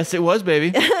 Chris? Yes, it was,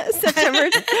 baby. September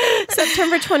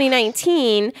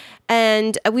 2019.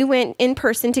 And we went in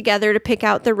person together to pick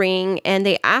out the ring. And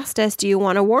they asked us, do you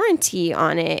want a warranty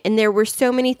on it? And there were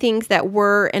so many things that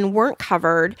were and weren't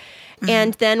covered.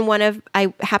 And then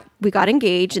we got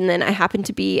engaged, and then I happened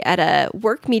to be at a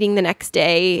work meeting the next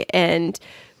day and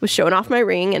was showing off my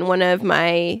ring. And one of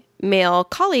my male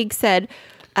colleagues said,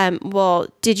 well,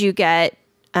 did you get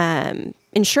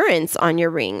insurance on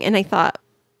your ring? And I thought,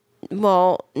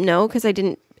 well, no, because I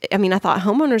didn't. I thought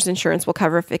homeowner's insurance will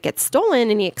cover if it gets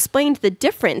stolen. And he explained the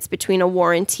difference between a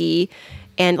warranty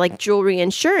and like jewelry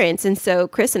insurance. And so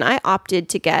Chris and I opted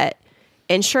to get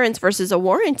insurance versus a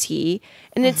warranty,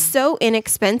 and it's so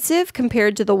inexpensive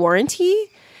compared to the warranty,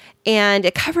 and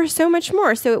it covers so much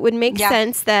more. So it would make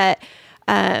sense that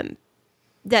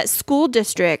that school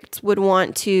districts would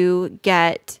want to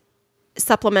get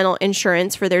supplemental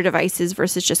insurance for their devices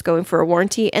versus just going for a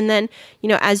warranty. And then,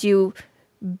 as you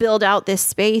build out this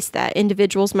space, that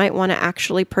individuals might want to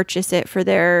actually purchase it for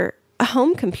their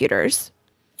home computers.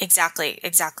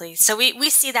 Exactly. So we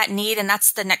see that need, and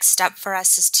that's the next step for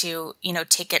us, is to,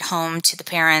 take it home to the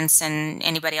parents and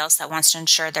anybody else that wants to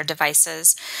insure their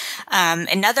devices.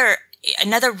 Another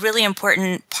really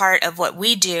important part of what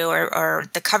we do, or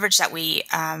the coverage that we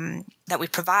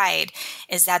provide,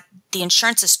 is that the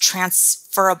insurance is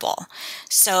transferable.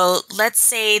 So let's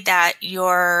say that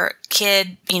your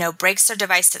kid, breaks their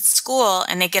device at school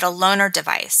and they get a loaner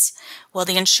device. Well,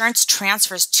 the insurance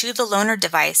transfers to the loaner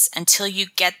device until you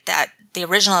get the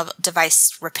original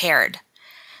device repaired.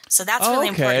 So that's really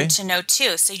important to know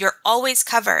too. So you're always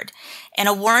covered, and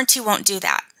a warranty won't do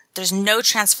that. There's no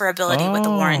transferability with a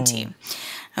warranty.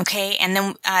 Okay. And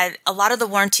then a lot of the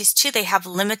warranties too, they have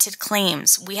limited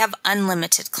claims. We have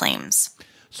unlimited claims.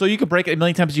 So you can break it a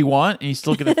million times you want and you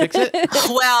still get to fix it?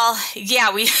 Well,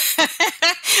 yeah, we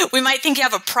might think you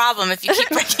have a problem if you keep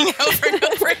breaking it over and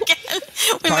over again.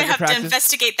 We might have to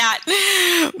investigate that.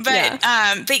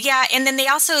 But yeah, and then they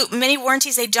also, many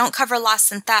warranties, they don't cover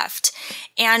loss and theft.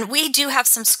 And we do have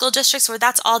some school districts where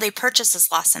that's all they purchase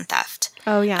is loss and theft.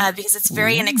 Oh, yeah. Because it's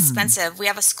very inexpensive. We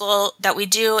have a school that we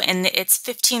do, and it's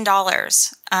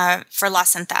 $15 for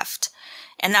loss and theft.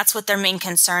 And that's what their main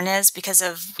concern is because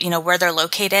of, where they're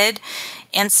located.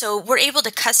 And so we're able to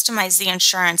customize the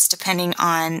insurance depending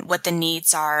on what the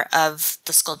needs are of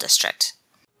the school district.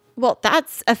 Well,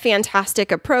 that's a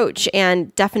fantastic approach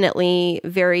and definitely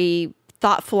very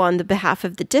thoughtful on the behalf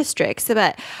of the districts.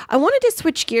 But I wanted to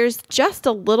switch gears just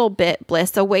a little bit,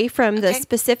 Bliss, away from the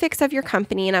specifics of your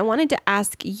company, and I wanted to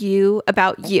ask you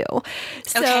about you.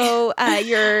 So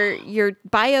your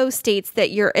bio states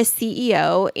that you're a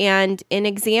CEO, and in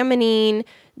examining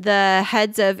the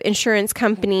heads of insurance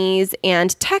companies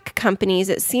and tech companies,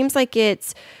 it seems like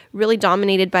it's really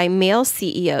dominated by male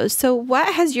CEOs. So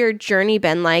what has your journey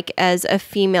been like as a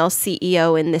female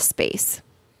CEO in this space?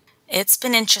 It's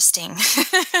been interesting,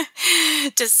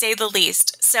 to say the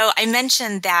least. So I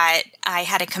mentioned that I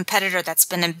had a competitor that's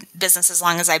been in business as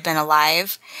long as I've been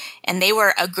alive, and they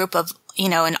were a group of,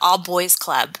 an all-boys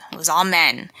club. It was all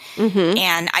men. Mm-hmm.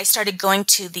 And I started going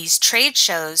to these trade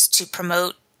shows to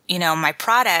promote, my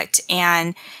product,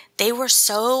 and they were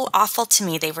so awful to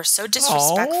me. They were so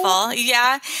disrespectful. Aww.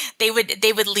 Yeah. They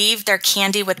would leave their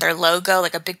candy with their logo,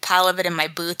 like a big pile of it in my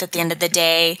booth at the end of the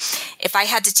day. If I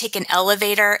had to take an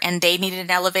elevator and they needed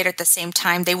an elevator at the same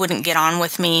time, they wouldn't get on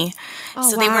with me.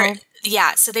 So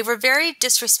they were very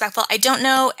disrespectful. I don't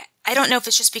know if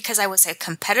it's just because I was a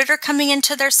competitor coming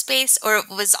into their space, or it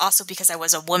was also because I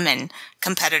was a woman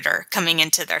competitor coming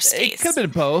into their space. It could have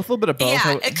been both, a little bit of both.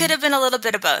 Yeah, it could have been a little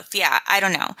bit of both. Yeah, I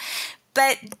don't know.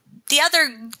 But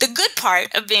the good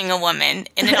part of being a woman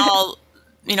in an all,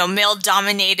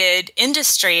 male-dominated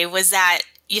industry was that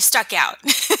you stuck out.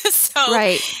 So,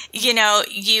 right. You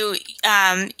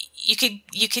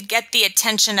could get the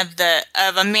attention of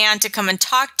a man to come and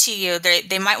talk to you.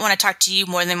 They might want to talk to you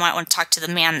more than they might want to talk to the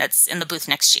man that's in the booth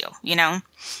next to you.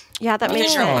 Yeah, that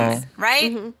makes sense.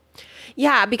 Right? Mm-hmm.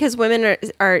 Yeah, because women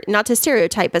are not to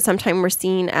stereotype, but sometimes we're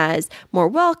seen as more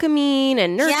welcoming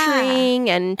and nurturing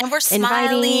and we're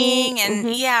smiling and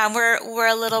we're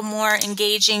a little more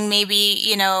engaging.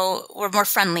 Maybe, we're more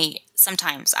friendly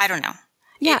sometimes. I don't know.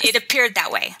 Yeah. It appeared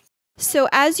that way. So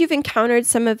as you've encountered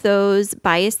some of those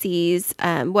biases,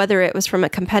 whether it was from a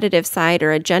competitive side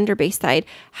or a gender-based side,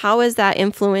 how has that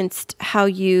influenced how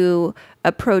you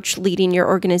approach leading your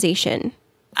organization?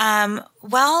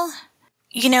 Well,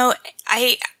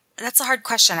 that's a hard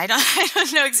question. I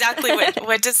don't know exactly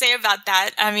what to say about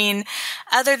that. I mean,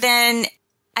 other than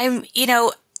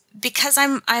because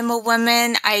I'm a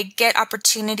woman, I get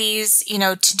opportunities,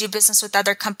 to do business with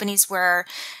other companies where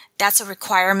that's a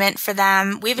requirement for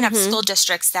them. We even have school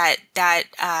districts that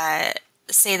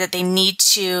say that they need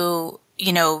to,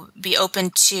 be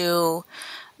open to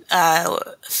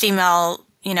female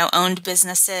owned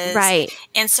businesses. Right.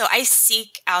 And so I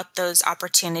seek out those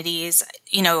opportunities,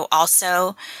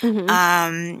 also.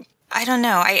 Mm-hmm. I don't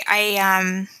know.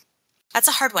 I that's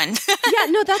a hard one. Yeah,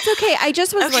 no, that's okay. I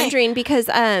just was wondering because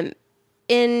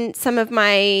in some of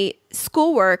my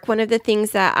schoolwork, one of the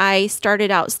things that I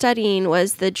started out studying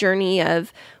was the journey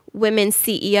of women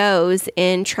CEOs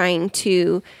in trying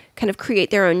to kind of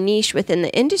create their own niche within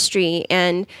the industry.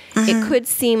 And it could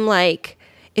seem like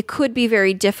it could be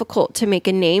very difficult to make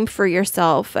a name for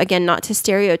yourself. Again, not to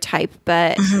stereotype,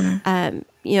 but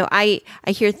I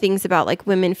hear things about like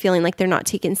women feeling like they're not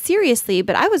taken seriously.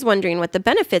 But I was wondering what the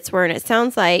benefits were, and it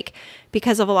sounds like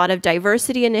because of a lot of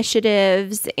diversity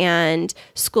initiatives and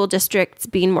school districts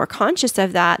being more conscious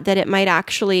of that, that it might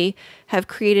actually have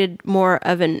created more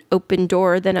of an open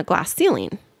door than a glass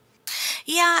ceiling.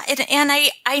 Yeah, and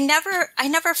I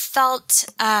never felt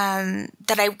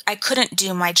that I couldn't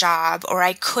do my job, or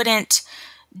I couldn't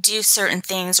do certain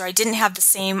things, or I didn't have the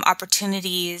same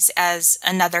opportunities as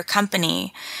another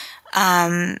company.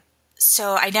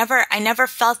 So I never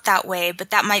felt that way, but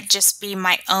that might just be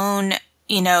my own,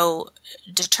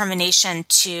 determination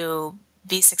to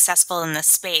be successful in this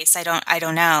space. I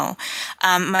don't know.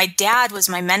 My dad was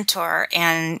my mentor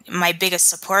and my biggest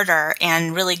supporter,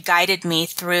 and really guided me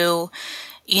through,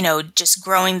 just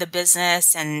growing the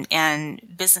business and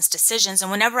business decisions. And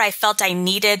whenever I felt I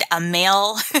needed a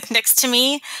male next to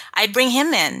me, I'd bring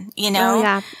him in, Oh,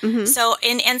 yeah. Mm-hmm. So,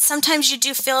 and sometimes you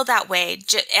do feel that way,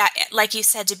 like you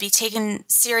said, to be taken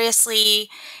seriously.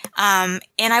 And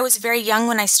I was very young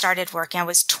when I started working. I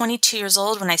was 22 years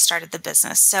old when I started the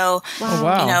business. So, Oh,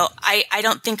 wow. I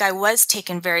don't think I was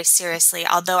taken very seriously,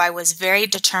 although I was very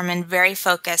determined, very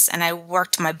focused, and I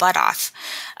worked my butt off.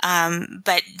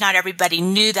 But not everybody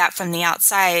knew that from the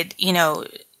outside.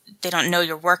 They don't know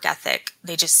your work ethic.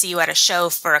 They just see you at a show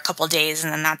for a couple of days,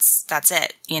 and then that's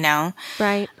it.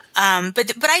 Right.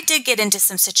 But I did get into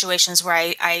some situations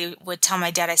where I would tell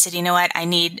my dad, I said, you know what, I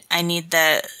need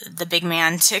the big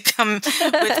man to come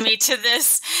with me to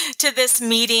this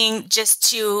meeting, just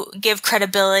to give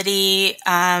credibility,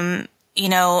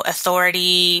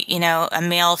 authority, a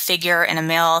male figure and a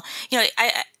male,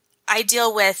 I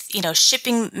deal with,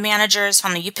 shipping managers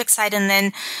on the U-PIC side, and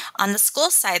then on the school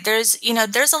side, there's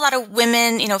a lot of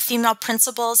women, female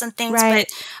principals and things, Right.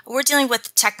 but we're dealing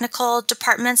with technical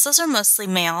departments. Those are mostly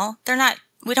male.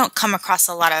 We don't come across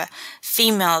a lot of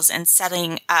females in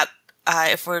setting up,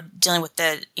 if we're dealing with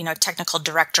the, technical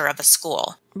director of a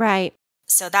school. Right.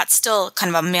 So that's still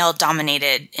kind of a male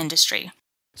dominated industry.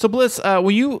 So Bliss,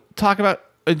 when you talk about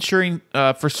insuring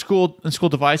for school and school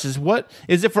devices, what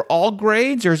is it for all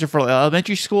grades, or is it for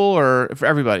elementary school, or for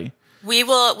everybody? We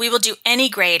will do any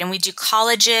grade, and we do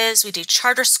colleges, we do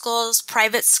charter schools,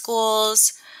 private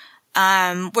schools.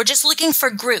 We're just looking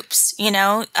for groups,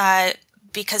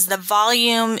 because the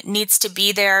volume needs to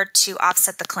be there to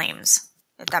offset the claims,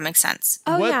 if that makes sense.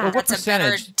 Oh, yeah. What That's percentage?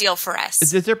 a better deal for us.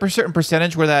 Is there a certain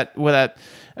percentage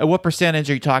what percentage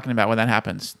are you talking about when that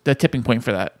happens? The tipping point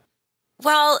for that?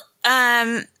 Well,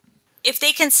 if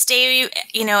they can stay, at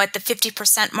the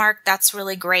 50% mark, that's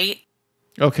really great.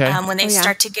 Okay. When they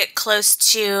start to get close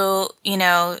to,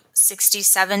 60,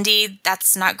 70,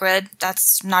 that's not good.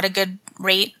 That's not a good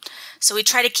rate. So we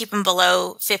try to keep them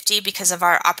below 50 because of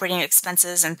our operating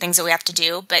expenses and things that we have to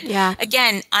do. But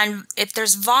again, if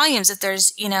there's volumes, if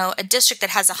there's, a district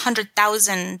that has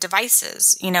 100,000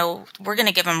 devices, we're going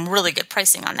to give them really good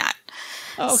pricing on that.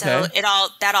 Okay. So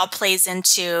that all plays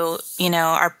into,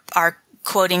 our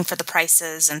quoting for the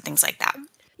prices and things like that.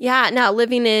 Yeah. Now,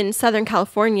 living in Southern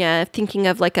California, thinking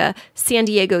of like a San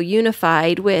Diego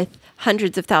Unified with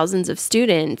hundreds of thousands of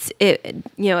students,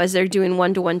 as they're doing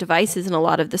one-to-one devices in a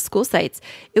lot of the school sites,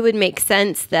 it would make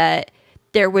sense that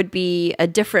there would be a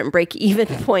different break-even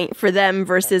point for them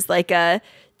versus like a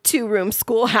 2-room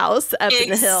schoolhouse up in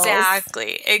the hills.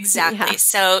 Exactly.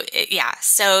 Yeah.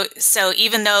 So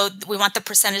even though we want the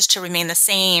percentage to remain the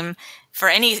same for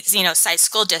any, size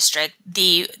school district,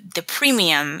 the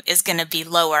premium is going to be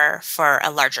lower for a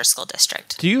larger school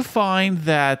district. Do you find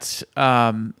that,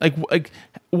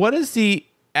 what is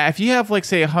if you have, like,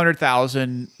 say,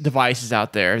 100,000 devices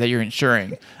out there that you're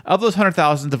insuring, of those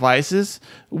 100,000 devices,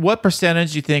 what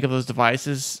percentage do you think of those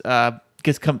devices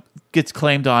gets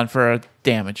claimed on for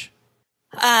damage?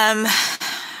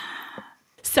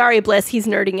 Sorry, Bliss, he's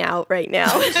nerding out right now.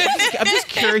 I'm just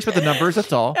curious about the numbers,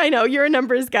 that's all. I know, you're a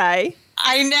numbers guy.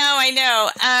 I know.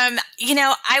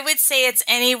 I would say it's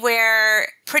anywhere,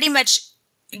 pretty much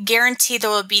guaranteed there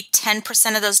will be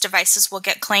 10% of those devices will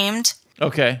get claimed.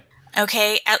 Okay,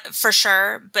 for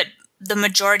sure. But the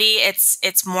majority,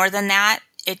 it's more than that.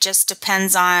 It just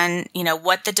depends on,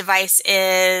 what the device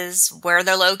is, where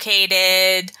they're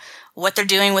located, what they're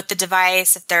doing with the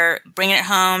device, if they're bringing it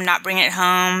home, not bringing it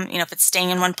home, if it's staying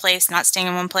in one place, not staying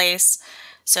in one place.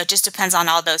 So it just depends on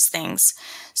all those things.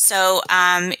 So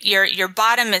your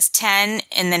bottom is 10,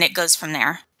 and then it goes from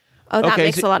there. Oh, that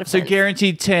makes a lot of sense. So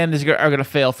guaranteed 10 are going to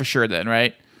fail for sure then,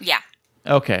 right? Yeah.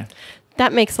 Okay.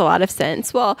 That makes a lot of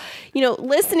sense. Well,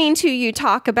 listening to you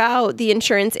talk about the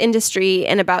insurance industry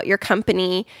and about your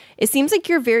company, it seems like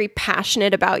you're very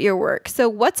passionate about your work. So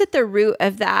what's at the root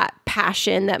of that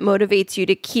passion that motivates you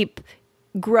to keep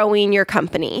growing your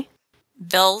company?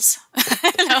 Bills.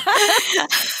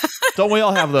 Don't we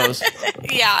all have those?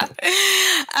 Yeah.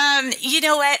 You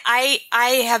know what?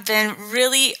 I have been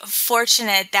really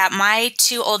fortunate that my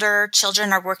 2 older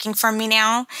children are working for me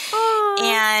now. Aww.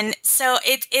 And so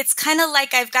it's kind of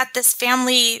like I've got this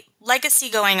family legacy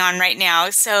going on right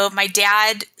now. So my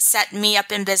dad set me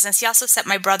up in business. He also set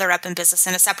my brother up in business,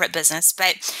 in a separate business.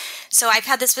 But so I've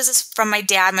had this business from my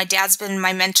dad. My dad's been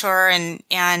my mentor and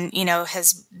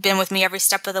has been with me every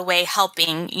step of the way,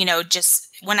 helping, just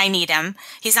when I need him.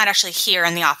 He's not actually here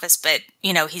in the office, but,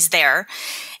 he's there.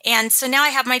 And so now I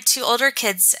have my 2 older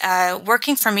kids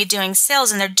working for me doing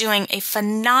sales, and they're doing a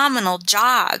phenomenal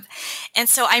job. And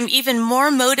so I'm even more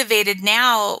motivated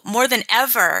now, more than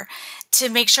ever, to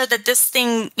make sure that this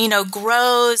thing,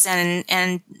 grows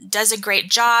and does a great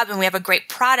job, and we have a great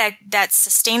product that's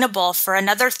sustainable for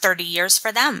another 30 years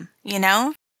for them,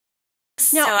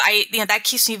 So that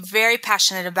keeps me very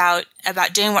passionate about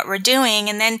doing what we're doing.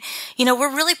 And then,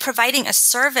 we're really providing a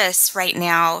service right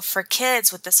now for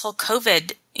kids with this whole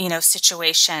COVID,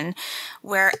 situation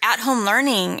where at-home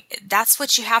learning, that's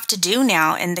what you have to do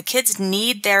now. And the kids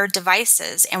need their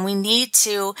devices, and we need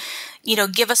to,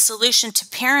 give a solution to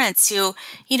parents who,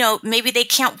 maybe they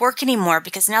can't work anymore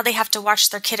because now they have to watch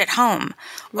their kid at home,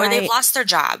 or they've lost their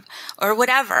job, or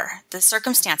whatever the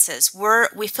circumstances.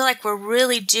 We feel like we're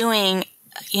really doing,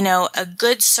 a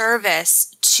good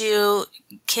service to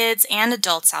kids and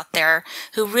adults out there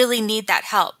who really need that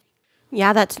help.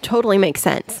 Yeah, that totally makes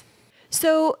sense.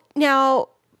 So now,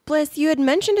 Bliss, you had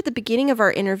mentioned at the beginning of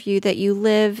our interview that you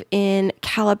live in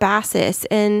Calabasas,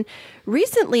 and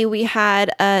recently we had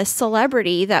a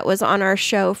celebrity that was on our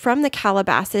show from the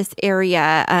Calabasas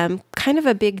area, kind of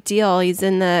a big deal. He's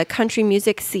in the country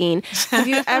music scene. Have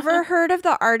you ever heard of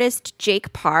the artist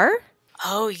Jake Parr?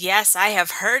 Oh, yes, I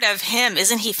have heard of him.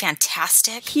 Isn't he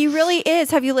fantastic? He really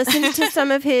is. Have you listened to some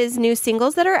of his new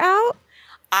singles that are out?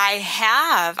 I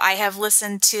have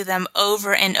listened to them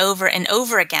over and over and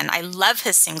over again. I love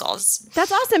his singles. That's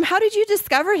awesome. How did you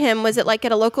discover him? Was it like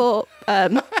at a local,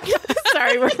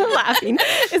 sorry, we're laughing.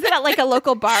 Is it at like a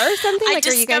local bar or something? I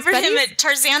discovered him at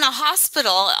Tarzana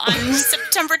Hospital on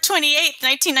September 28th,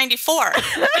 1994.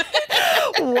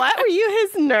 What? Were you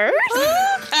his nurse?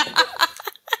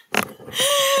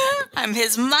 I'm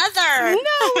his mother.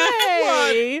 No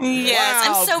way.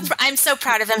 Yes, Wow. I'm so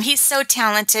proud of him. He's so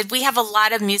talented. We have a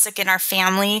lot of music in our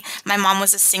family. My mom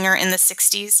was a singer in the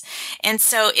 60s. And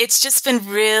so it's just been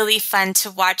really fun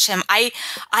to watch him. I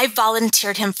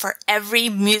volunteered him for every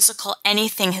musical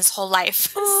anything his whole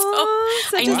life.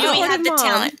 So I knew he had the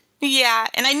talent. Yeah,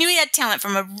 and I knew he had talent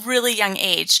from a really young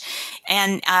age,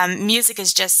 and music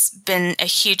has just been a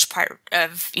huge part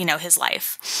of, his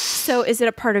life. So is it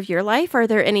a part of your life? Are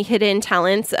there any hidden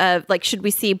talents of, like, should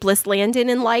we see Bliss Landon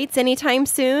in lights anytime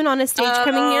soon on a stage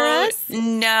coming near us?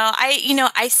 No,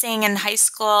 I sang in high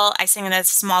school. I sang in a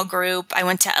small group. I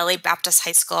went to LA Baptist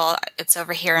High School. It's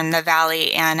over here in the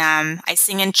Valley, and I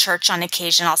sing in church on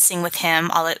occasion. I'll sing with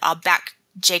him. I'll back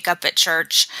Jake up at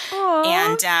church. Aww.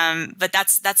 And but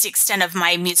that's the extent of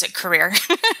my music career.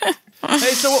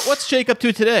 Hey, so what's Jake up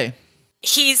to today?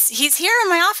 He's here in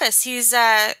my office. He's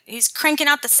cranking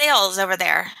out the sales over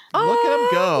there. Oh, look at him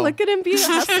go. Look at him be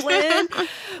hustling.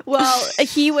 Well,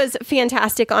 he was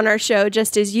fantastic on our show,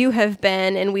 just as you have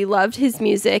been, and we loved his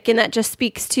music, and that just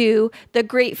speaks to the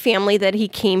great family that he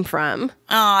came from.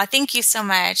 Oh, thank you so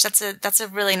much. That's a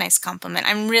really nice compliment.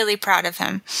 I'm really proud of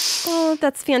him. Oh,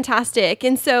 that's fantastic.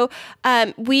 And so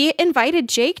we invited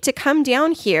Jake to come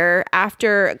down here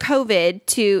after COVID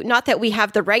to, not that we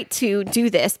have the right to do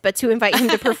this, but to invite him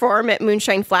to perform at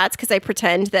Moonshine Flats, because I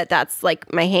pretend that that's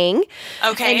like my hang.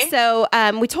 Okay. And so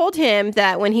we told him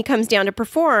that when he comes down to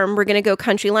perform, we're going to go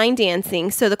country line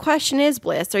dancing. So the question is,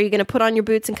 Bliss, are you going to put on your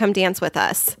boots and come dance with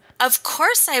us? Of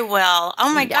course I will.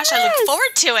 Oh my gosh, I look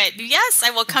forward to it. Yes,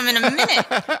 I will come in a minute.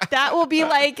 That will be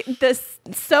like this,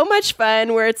 so much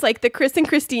fun, where it's like the Chris and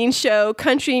Christine show,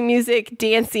 country music,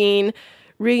 dancing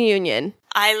reunion.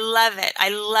 I love it. I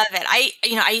love it.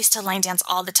 I used to line dance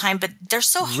all the time, but they're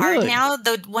so hard now.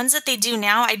 The ones that they do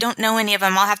now, I don't know any of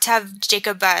them. I'll have to have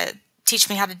Jacob teach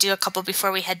me how to do a couple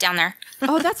before we head down there.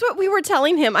 Oh, that's what we were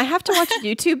telling him. I have to watch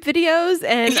YouTube videos,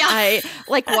 and I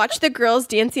watch the girls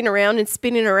dancing around and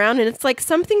spinning around, and it's like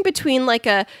something between like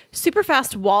a super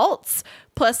fast waltz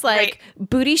plus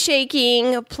booty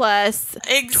shaking plus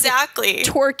exactly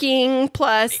twerking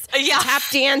plus tap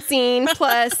dancing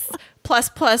plus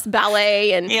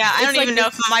ballet, and I don't even know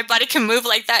if my body can move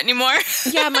like that anymore.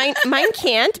 Yeah, mine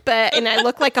can't, and I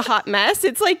look like a hot mess.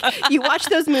 It's like you watch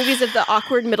those movies of the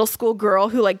awkward middle school girl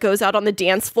who like goes out on the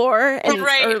dance floor, and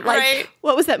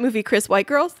what was that movie, Chris? White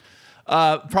Girls?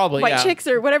 Probably White Chicks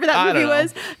or whatever that movie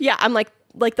was. Yeah, I'm like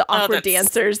the awkward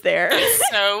dancers there. That's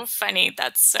so funny.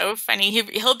 That's so funny.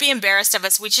 He'll be embarrassed of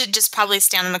us. We should just probably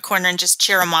stand in the corner and just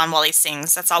cheer him on while he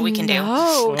sings. That's all we can do.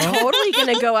 Oh, totally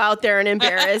gonna go out there and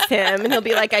embarrass him, and he'll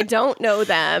be like, I don't know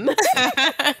them.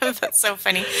 That's so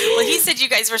funny. Well, he said you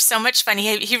guys were so much fun.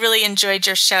 He really enjoyed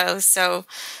your show. So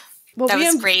that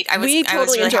was great. We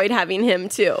totally enjoyed having him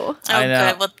too. Oh,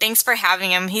 good. Well, thanks for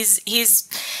having him. He's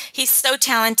so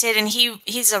talented, and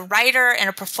he's a writer and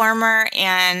a performer,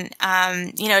 and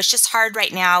it's just hard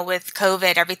right now with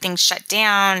COVID. Everything's shut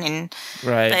down,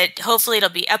 but hopefully it'll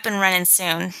be up and running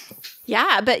soon.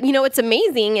 Yeah, but what's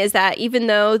amazing is that even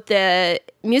though the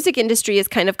music industry has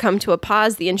kind of come to a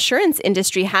pause, the insurance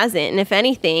industry hasn't. And if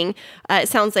anything, it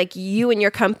sounds like you and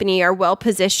your company are well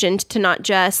positioned to not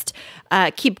just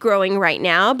keep growing right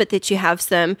now, but that you have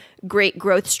some great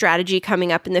growth strategy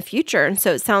coming up in the future. And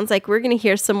so it sounds like we're going to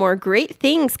hear some more great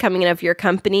things coming out of your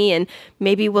company, and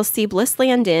maybe we'll see Bliss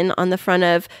Landon on the front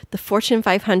of the Fortune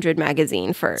 500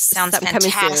 magazine for Sounds something coming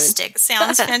soon. fantastic.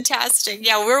 Sounds fantastic.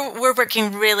 Yeah, we're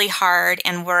working really hard,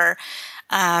 and we're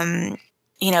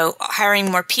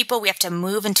hiring more people. We have to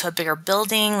move into a bigger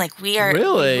building. Like we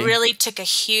really took a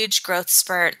huge growth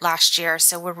spurt last year.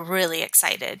 So we're really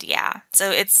excited. Yeah.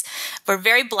 So we're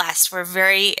very blessed. We're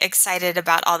very excited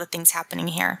about all the things happening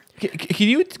here. Can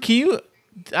you, I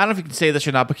don't know if you can say this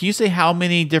or not, but can you say how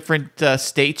many different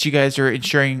states you guys are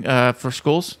insuring for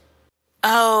schools?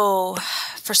 Oh,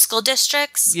 for school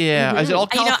districts? Yeah. Is it all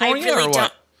California I really or what?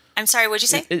 don't. I'm sorry. What'd you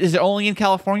say? Is it only in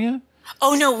California?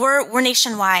 Oh no, we're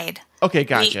nationwide. Okay,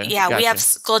 gotcha. We have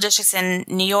school districts in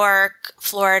New York,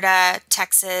 Florida,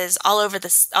 Texas, all over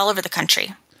the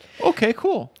country. Okay,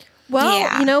 cool.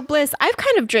 Well, Bliss, I've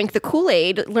kind of drank the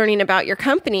Kool-Aid learning about your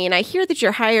company, and I hear that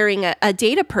you're hiring a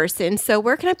data person. So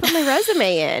where can I put my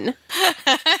resume in?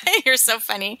 You're so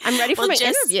funny. I'm ready for my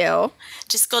interview.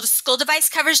 Just go to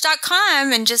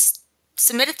schooldevicecoverage.com and just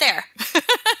submit it there.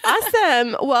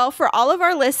 Awesome. Well, for all of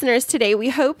our listeners today, we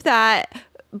hope that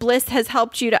Bliss has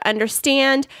helped you to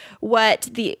understand what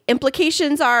the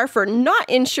implications are for not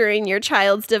insuring your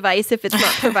child's device if it's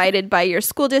not provided by your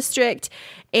school district.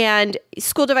 And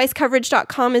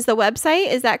schooldevicecoverage.com is the website.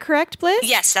 Is that correct, Bliss?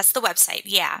 Yes, that's the website.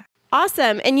 Yeah.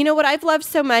 Awesome. And what I've loved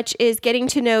so much is getting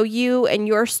to know you and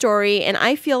your story. And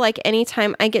I feel like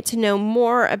anytime I get to know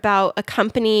more about a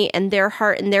company and their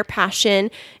heart and their passion,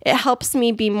 it helps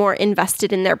me be more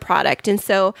invested in their product. And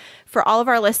so for all of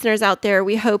our listeners out there,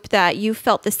 we hope that you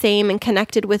felt the same and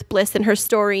connected with Bliss and her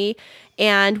story.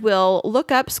 And we'll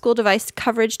look up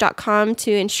schooldevicecoverage.com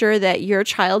to ensure that your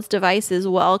child's device is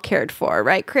well cared for.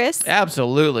 Right, Chris?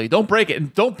 Absolutely. Don't break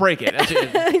it. Don't break it.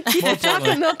 Keep the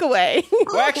chocolate milk away.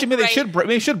 Well, actually, maybe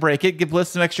they should break it. Give Bliss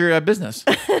some extra business.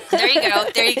 There you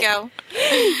go.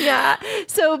 Yeah.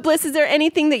 So, Bliss, is there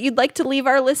anything that you'd like to leave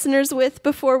our listeners with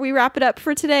before we wrap it up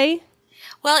for today?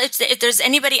 Well, if there's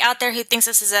anybody out there who thinks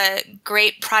this is a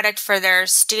great product for their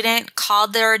student, call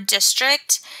their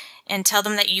district and tell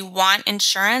them that you want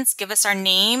insurance. Give us our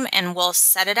name and we'll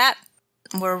set it up.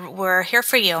 We're here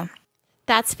for you.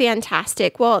 That's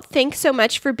fantastic. Well, thanks so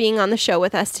much for being on the show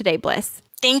with us today, Bliss.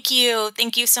 Thank you.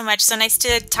 Thank you so much. So nice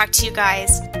to talk to you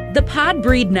guys. The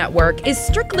Podbreed Network is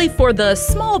strictly for the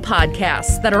small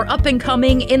podcasts that are up and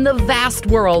coming in the vast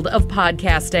world of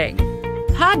podcasting.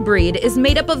 Podbreed is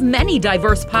made up of many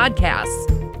diverse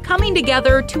podcasts coming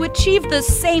together to achieve the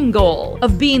same goal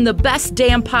of being the best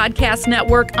damn podcast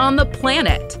network on the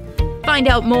planet. Find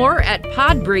out more at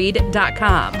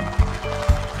podbreed.com.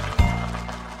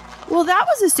 Well, that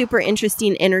was a super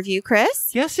interesting interview,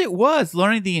 Chris. Yes, it was.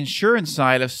 Learning the insurance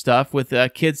side of stuff with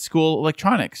kids' school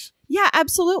electronics. Yeah,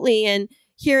 absolutely. And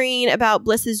hearing about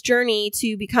Bliss's journey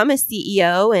to become a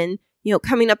CEO and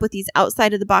coming up with these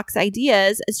outside of the box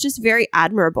ideas, it's just very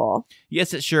admirable.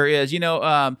 Yes, it sure is.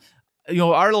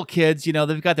 Our little kids,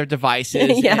 they've got their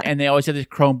devices Yeah. and they always have these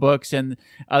Chromebooks and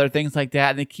other things like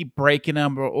that. And they keep breaking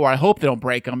them, or I hope they don't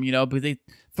break them, because they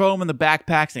throw them in the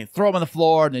backpacks and they throw them on the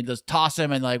floor and they just toss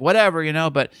them and like whatever,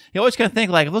 But you always kind of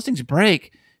think like, if those things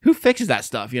break, who fixes that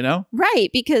stuff, Right.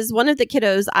 Because one of the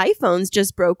kiddos' iPhones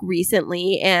just broke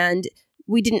recently and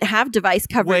we didn't have device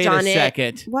coverage on it. Wait a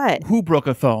second. What? Who broke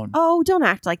a phone? Oh, don't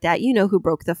act like that. You know who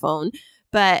broke the phone.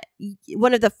 But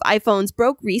one of the iPhones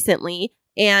broke recently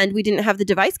and we didn't have the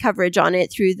device coverage on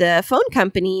it through the phone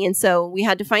company. And so we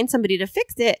had to find somebody to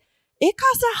fix it. It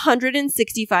cost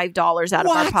 $165 out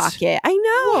of our pocket. I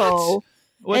know.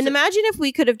 And imagine if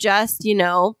we could have just,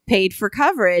 paid for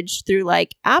coverage through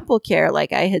like Apple Care,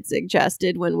 like I had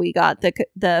suggested when we got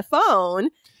the phone.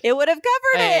 It would have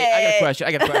covered it. I got a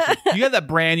question. You have that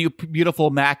brand new,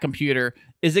 beautiful Mac computer.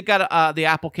 Is it got the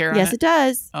Apple Care on it? Yes, it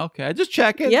does. Okay, just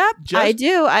checking. Yep, I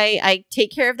do. I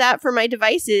take care of that for my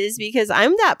devices because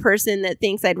I'm that person that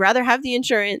thinks I'd rather have the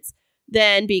insurance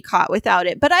than be caught without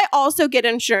it. But I also get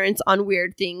insurance on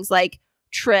weird things like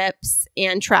trips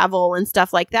and travel and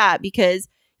stuff like that because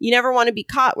you never want to be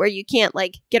caught where you can't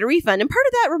like get a refund. And part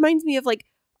of that reminds me of like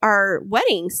our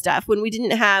wedding stuff when we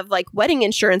didn't have like wedding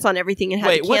insurance on everything and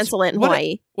had to cancel it in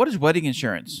Hawaii. What is wedding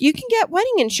insurance? You can get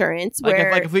wedding insurance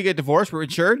where if we get divorced, we're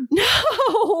insured?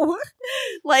 No.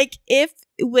 Like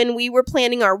when we were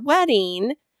planning our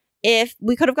wedding if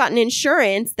we could have gotten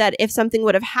insurance that if something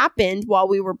would have happened while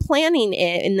we were planning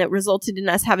it and that resulted in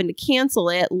us having to cancel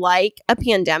it, like a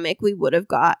pandemic, we would have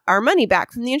got our money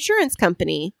back from the insurance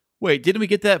company. Wait, didn't we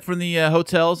get that from the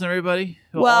hotels and everybody?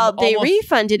 Well, they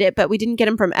refunded it, but we didn't get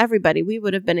them from everybody. We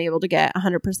would have been able to get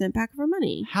 100% back of our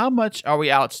money. How much are we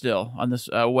out still on this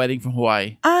wedding from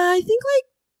Hawaii? I think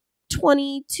like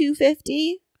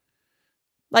 $2,250.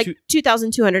 Like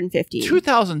 $2,250.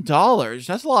 $2,000?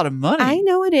 That's a lot of money. I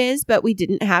know it is, but we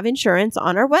didn't have insurance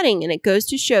on our wedding. And it goes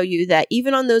to show you that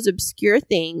even on those obscure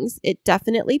things, it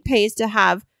definitely pays to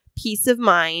have peace of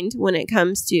mind when it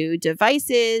comes to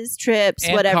devices, trips,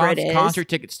 and whatever it is. Concert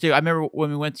tickets too. I remember when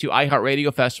we went to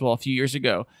iHeartRadio Festival a few years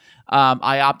ago,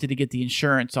 I opted to get the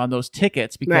insurance on those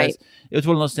tickets because it was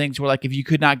one of those things where like if you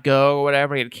could not go or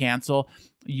whatever, you had to cancel,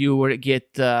 you would get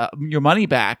your money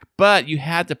back, but you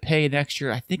had to pay an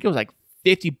extra, I think it was like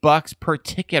 $50 per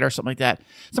ticket or something like that.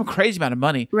 Some crazy amount of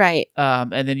money. Right.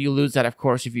 And then you lose that, of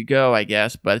course, if you go, I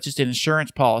guess. But it's just an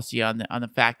insurance policy on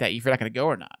the fact that if you're not going to go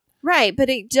or not. Right. But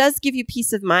it does give you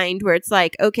peace of mind where it's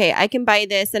like, okay, I can buy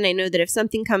this. And I know that if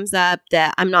something comes up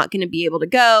that I'm not going to be able to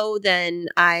go, then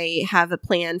I have a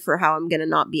plan for how I'm going to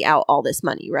not be out all this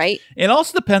money. Right. It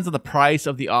also depends on the price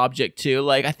of the object, too.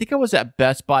 Like, I think I was at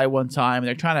Best Buy one time and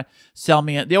they're trying to sell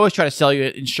me. They always try to sell you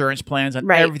insurance plans on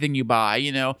everything you buy,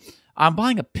 you know. I'm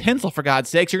buying a pencil, for God's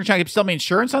sakes. You're trying to sell me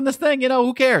insurance on this thing? You know,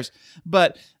 who cares?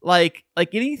 But like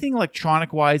anything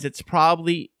electronic wise, it's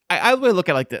probably, I would look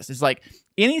at it like this. It's like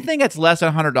anything that's less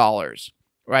than $100,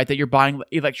 right, that you're buying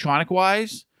electronic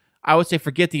wise, I would say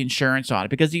forget the insurance on it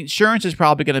because the insurance is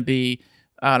probably going to be,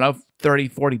 I don't know,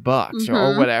 $30-$40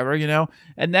 or whatever, you know.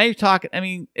 And now you're talking, I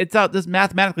mean, it's out, this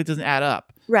mathematically doesn't add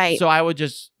up. Right. So I would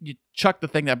you chuck the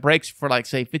thing that breaks for like,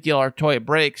 say, $50 toy it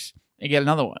breaks and get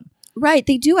another one. Right.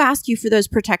 They do ask you for those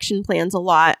protection plans a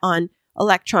lot on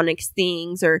electronics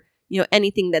things or, you know,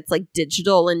 anything that's like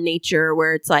digital in nature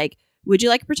where it's like, would you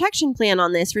like a protection plan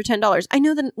on this for $10? I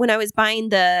know that when I was buying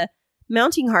the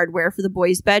mounting hardware for the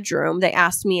boys' bedroom, they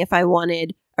asked me if I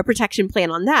wanted a protection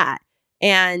plan on that.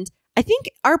 And I think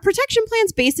our protection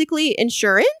plan's basically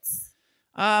insurance?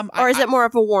 Or is it more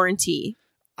of a warranty?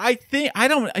 I think, I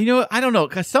don't know.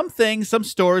 Because some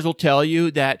stores will tell you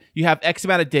that you have X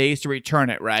amount of days to return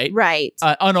it, right? Right.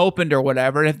 Unopened or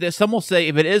whatever. And if some will say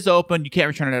if it is open, you can't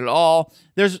return it at all.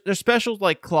 There's special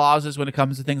like clauses when it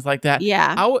comes to things like that.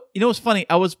 Yeah. You know what's funny?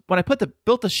 When I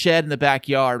built a shed in the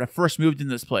backyard, I first moved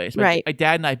into this place. My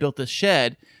dad and I built this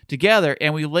shed together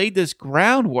and we laid this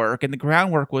groundwork and the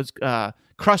groundwork was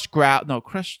crushed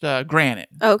granite.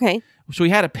 Okay. So we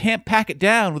had to pack it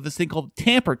down with this thing called a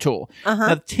tamper tool.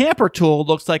 Now, the tamper tool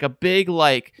looks like a big,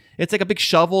 it's like a big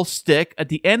shovel stick. At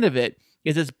the end of it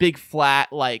is this big flat,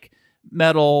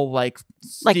 metal, like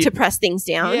to press things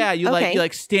down. Yeah, you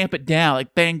stamp it down,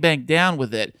 like bang, bang down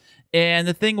with it. And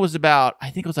the thing was about, I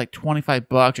think it was like $25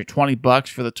 or $20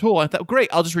 for the tool. I thought, great,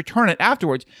 I'll just return it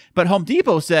afterwards. But Home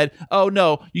Depot said, oh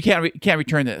no, you can't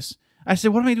return this. I said,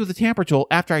 what am I going to do with the tamper tool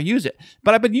after I use it?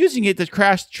 But I've been using it to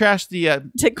trash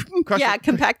the...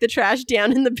 compact the trash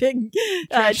down in the big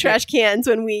trash cans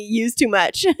when we use too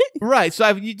much. Right. So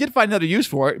you did find another use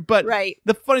for it. But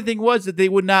the funny thing was that they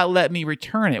would not let me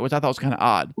return it, which I thought was kind of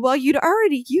odd. Well, you'd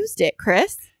already used it,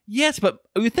 Chris. Yes, but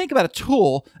you think about a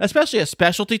tool, especially a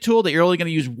specialty tool that you're only going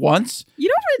to use once. You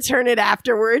don't return it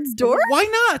afterwards, Dork. Why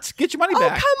not? Get your money back.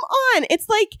 Oh, come on. It's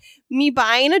like me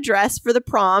buying a dress for the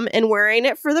prom and wearing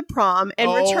it for the prom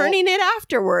and returning it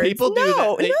afterwards. People do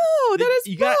that. That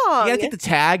is wrong. You got to get the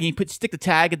tag and stick the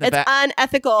tag in the back. It's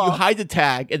unethical. You hide the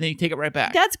tag and then you take it right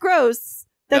back. That's gross.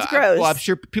 That's gross. Well, I'm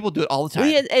sure people do it all the time.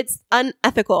 It's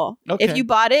unethical. Okay. If you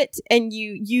bought it and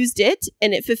you used it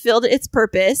and it fulfilled its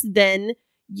purpose, then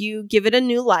you give it a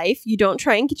new life. You don't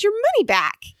try and get your money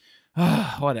back.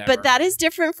 Whatever. But that is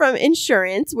different from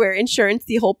insurance, where insurance,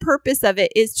 the whole purpose of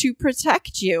it is to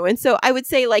protect you. And so I would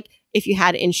say, if you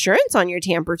had insurance on your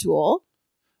tamper tool,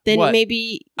 then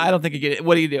maybe... I don't think you get it.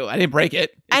 What do? I didn't break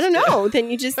it. I don't know.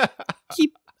 Then you just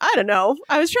keep... I don't know.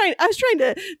 I was trying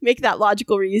to make that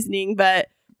logical reasoning, but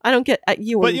I don't get...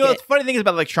 you. But the funny thing is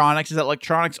about electronics is that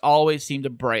electronics always seem to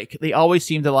break. They always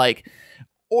seem to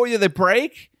or either they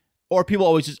break... or people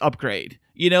always just upgrade.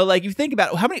 You know, you think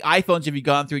about how many iPhones have you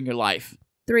gone through in your life?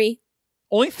 3.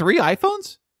 Only 3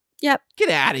 iPhones? Yep. Get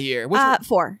out of here.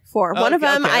 4. One of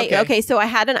them, so I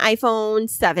had an iPhone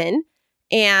 7.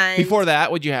 And before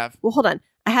that, what'd you have? Well, hold on.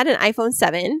 I had an iPhone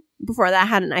 7. Before that, I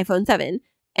had an iPhone 7.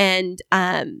 And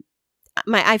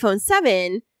my iPhone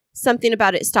 7, something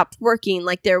about it stopped working.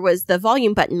 There was the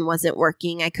volume button wasn't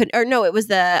working. I couldn't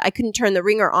turn the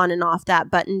ringer on and off. That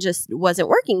button just wasn't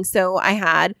working. So I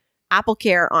had Apple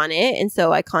Care on it. And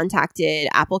so I contacted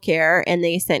Apple Care and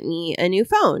they sent me a new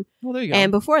phone. Well, there you go.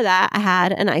 And before that, I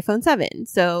had an iPhone 7.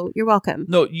 So you're welcome.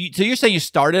 No, so you're saying you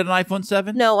started an iPhone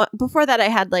 7? No, before that, I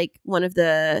had like one of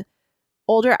the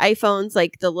older iPhones,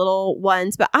 like the little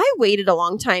ones. But I waited a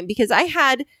long time because I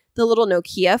had the little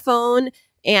Nokia phone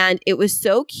and it was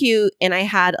so cute. And I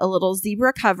had a little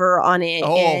zebra cover on it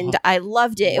and I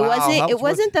loved it. Wow, It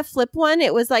wasn't the flip one.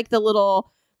 It was like the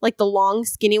little, like the long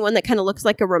skinny one that kind of looks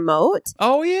like a remote.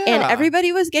 Oh, yeah. And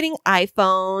everybody was getting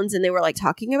iPhones and they were like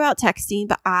talking about texting,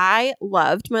 but I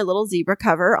loved my little zebra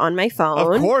cover on my phone.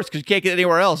 Of course, because you can't get it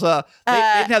anywhere else. They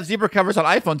didn't have zebra covers on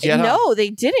iPhones yet. No, they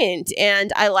didn't.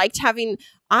 And I liked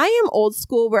I am old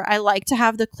school where I like to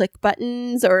have the click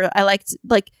buttons, or I liked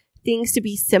like things to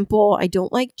be simple. I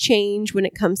don't like change when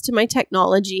it comes to my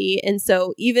technology. And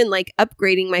so even like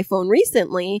upgrading my phone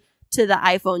recently to the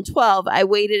iPhone 12, I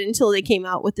waited until they came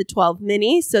out with the 12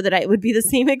 mini so that it would be the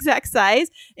same exact size.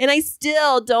 And I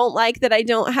still don't like that I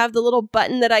don't have the little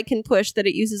button that I can push that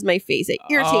it uses my face. It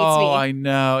irritates me. Oh, I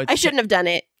know. I shouldn't have done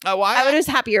it. I was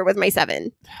happier with my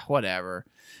 7. Whatever.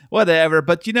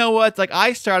 But you know what? Like,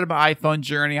 I started my iPhone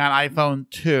journey on iPhone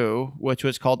 2, which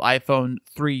was called iPhone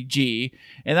 3G.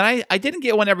 And then I didn't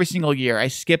get one every single year. I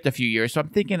skipped a few years. So I'm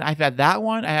thinking I've had that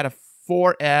one. I had a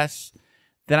 4S.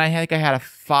 Then I had a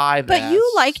 5S. But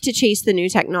you like to chase the new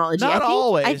technology. Not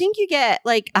always. I think you get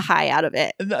like a high out of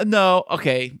it. No,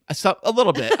 okay. A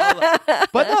little bit.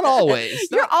 But not always.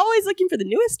 You're always looking for the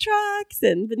newest trucks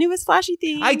and the newest flashy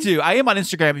things. I do. I am on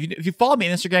Instagram. If you follow me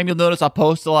on Instagram, you'll notice I'll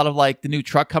post a lot of like the new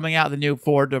truck coming out, the new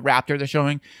Ford Raptor they're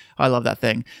showing. I love that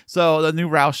thing. So the new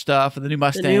Roush stuff, the new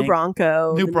Mustang. The new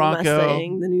Bronco. New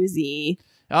Mustang, the new Z.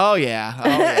 Oh,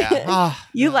 yeah.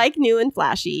 You like new and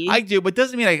flashy. I do, but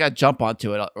doesn't mean I got to jump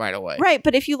onto it right away. Right,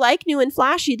 but if you like new and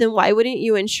flashy, then why wouldn't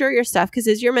you insure your stuff? Because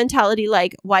is your mentality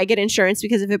like, why get insurance?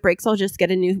 Because if it breaks, I'll just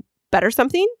get a new, better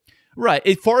something? Right.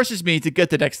 It forces me to get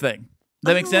the next thing.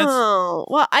 That makes sense? Oh,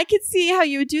 well, I could see how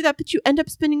you would do that, but you end up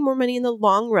spending more money in the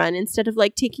long run instead of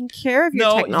like taking care of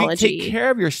your technology. You take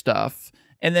care of your stuff,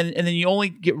 and then you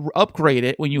only upgrade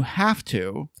it when you have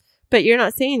to. But you're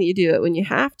not saying that you do it when you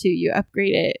have to. You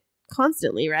upgrade it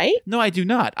constantly, right? No, I do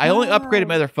not. I only upgraded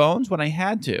my other phones when I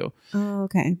had to. Oh,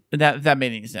 okay. That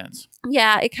made any sense.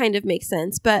 Yeah, it kind of makes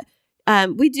sense. But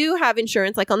we do have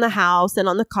insurance like on the house and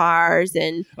on the cars.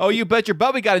 And oh, you bet your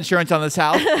butt we got insurance on this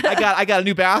house. I got a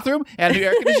new bathroom and a new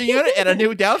air conditioning unit and a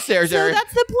new downstairs area. So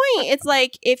that's the point. It's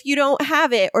like if you don't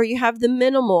have it or you have the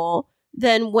minimal,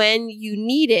 then when you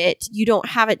need it, you don't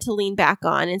have it to lean back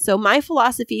on. And so my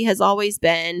philosophy has always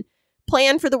been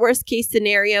plan for the worst case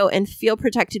scenario and feel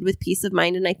protected with peace of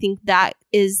mind. And I think that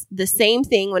is the same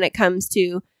thing when it comes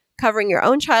to covering your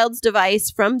own child's device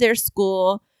from their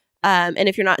school. And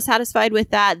if you're not satisfied with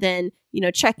that, then,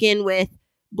 check in with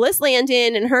Bliss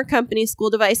Landon and her company's school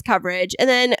device coverage, and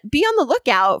then be on the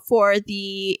lookout for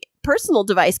the personal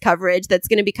device coverage that's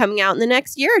going to be coming out in the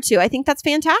next year or two. I think that's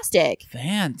fantastic.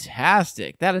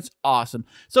 Fantastic. That is awesome.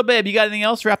 So, babe, you got anything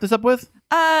else to wrap this up with?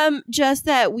 Just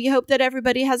that we hope that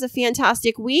everybody has a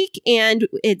fantastic week, and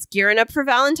it's gearing up for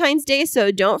Valentine's Day.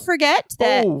 So don't forget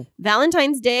that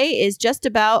Valentine's Day is just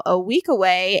about a week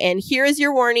away. And here is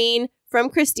your warning from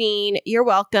Christine. You're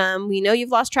welcome. We know you've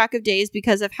lost track of days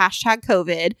because of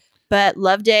 #COVID, but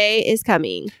Love Day is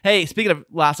coming. Hey, speaking of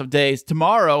loss of days,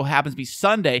 tomorrow happens to be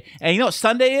Sunday. And you know what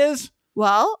Sunday is?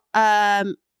 Well,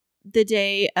 the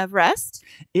day of rest.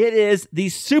 It is the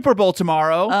Super Bowl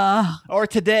tomorrow, or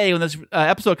today when this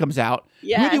episode comes out.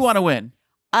 Yes. Who do you want to win?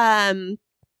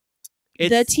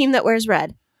 The team that wears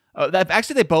red.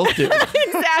 Actually, they both do.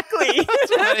 Exactly.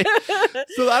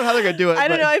 So that's how they're gonna do it. I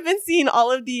don't know. I've been seeing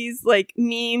all of these like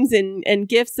memes and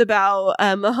gifs about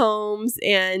Mahomes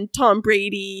and Tom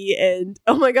Brady, and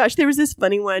oh my gosh, there was this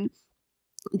funny one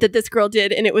that this girl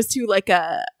did, and it was to like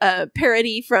a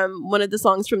parody from one of the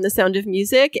songs from The Sound of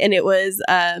Music, and it was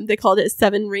they called it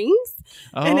 7 Rings,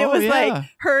 and it was like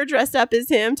her dressed up as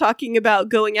him talking about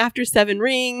going after 7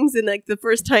 rings, and like the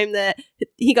first time that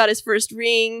he got his first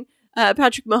ring,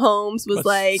 Patrick Mahomes was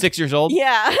like 6 years old.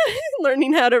 Yeah,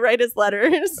 learning how to write his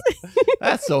letters.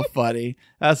 That's so funny.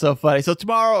 That's so funny. So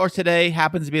tomorrow or today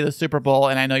happens to be the Super Bowl,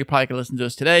 and I know you're probably going to listen to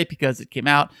us today because it came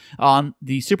out on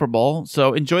the Super Bowl.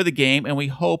 So enjoy the game, and we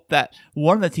hope that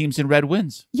one of the teams in red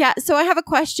wins. Yeah, so I have a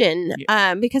question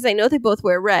because I know they both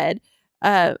wear red.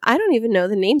 I don't even know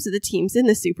the names of the teams in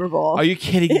the Super Bowl. Are you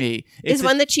kidding me? Is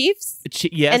one the Chiefs?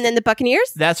 Yes. And then the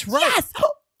Buccaneers? That's right. Yes!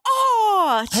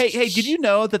 Oh! Hey, did you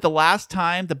know that the last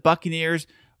time the Buccaneers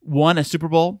won a Super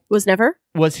Bowl was never?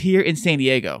 Was here in San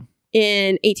Diego?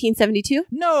 In 1872?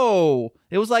 No,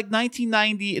 it was like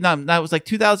 1990. No, it was like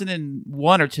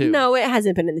 2001 or 2. No, it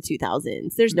hasn't been in the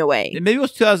 2000s. There's no way. Maybe it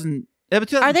was 2000. Are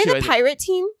they the pirate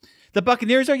team? The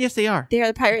Buccaneers are? Yes, they are. They are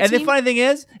the pirate team? And the funny thing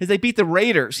is they beat the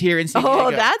Raiders here in San Diego.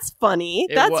 Oh, that's funny.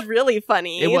 That's really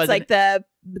funny. It's like the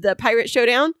pirate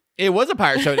showdown. It was a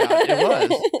pirate showdown. It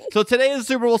was. So today is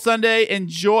Super Bowl Sunday.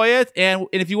 Enjoy it. And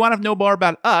if you want to know more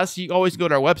about us, you always go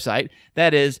to our website.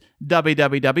 That is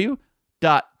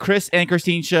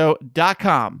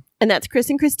www.chrisandchristineshow.com. And that's Chris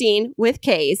and Christine with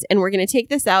K's. And we're going to take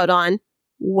this out on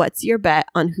what's your bet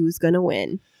on who's going to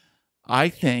win? I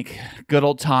think good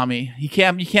old Tommy. You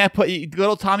can't put good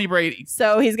old Tommy Brady.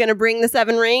 So he's going to bring the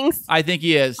 7 rings? I think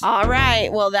he is. All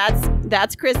right. Well,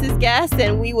 that's Chris's guess,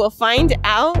 and we will find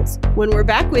out when we're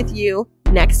back with you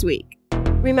next week.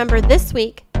 Remember this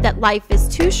week that life is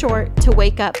too short to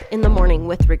wake up in the morning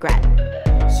with regret.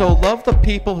 So love the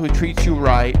people who treat you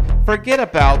right, forget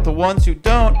about the ones who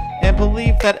don't, and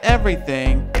believe that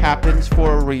everything happens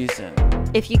for a reason.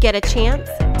 If you get a chance,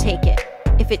 take it.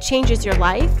 If it changes your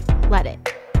life, let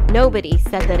it. Nobody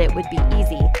said that it would be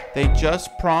easy. They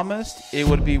just promised it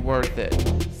would be worth it.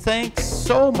 Thanks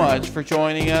so much for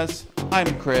joining us.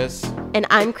 I'm Chris. And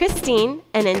I'm Christine.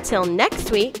 And until next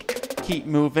week, keep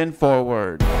moving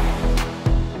forward.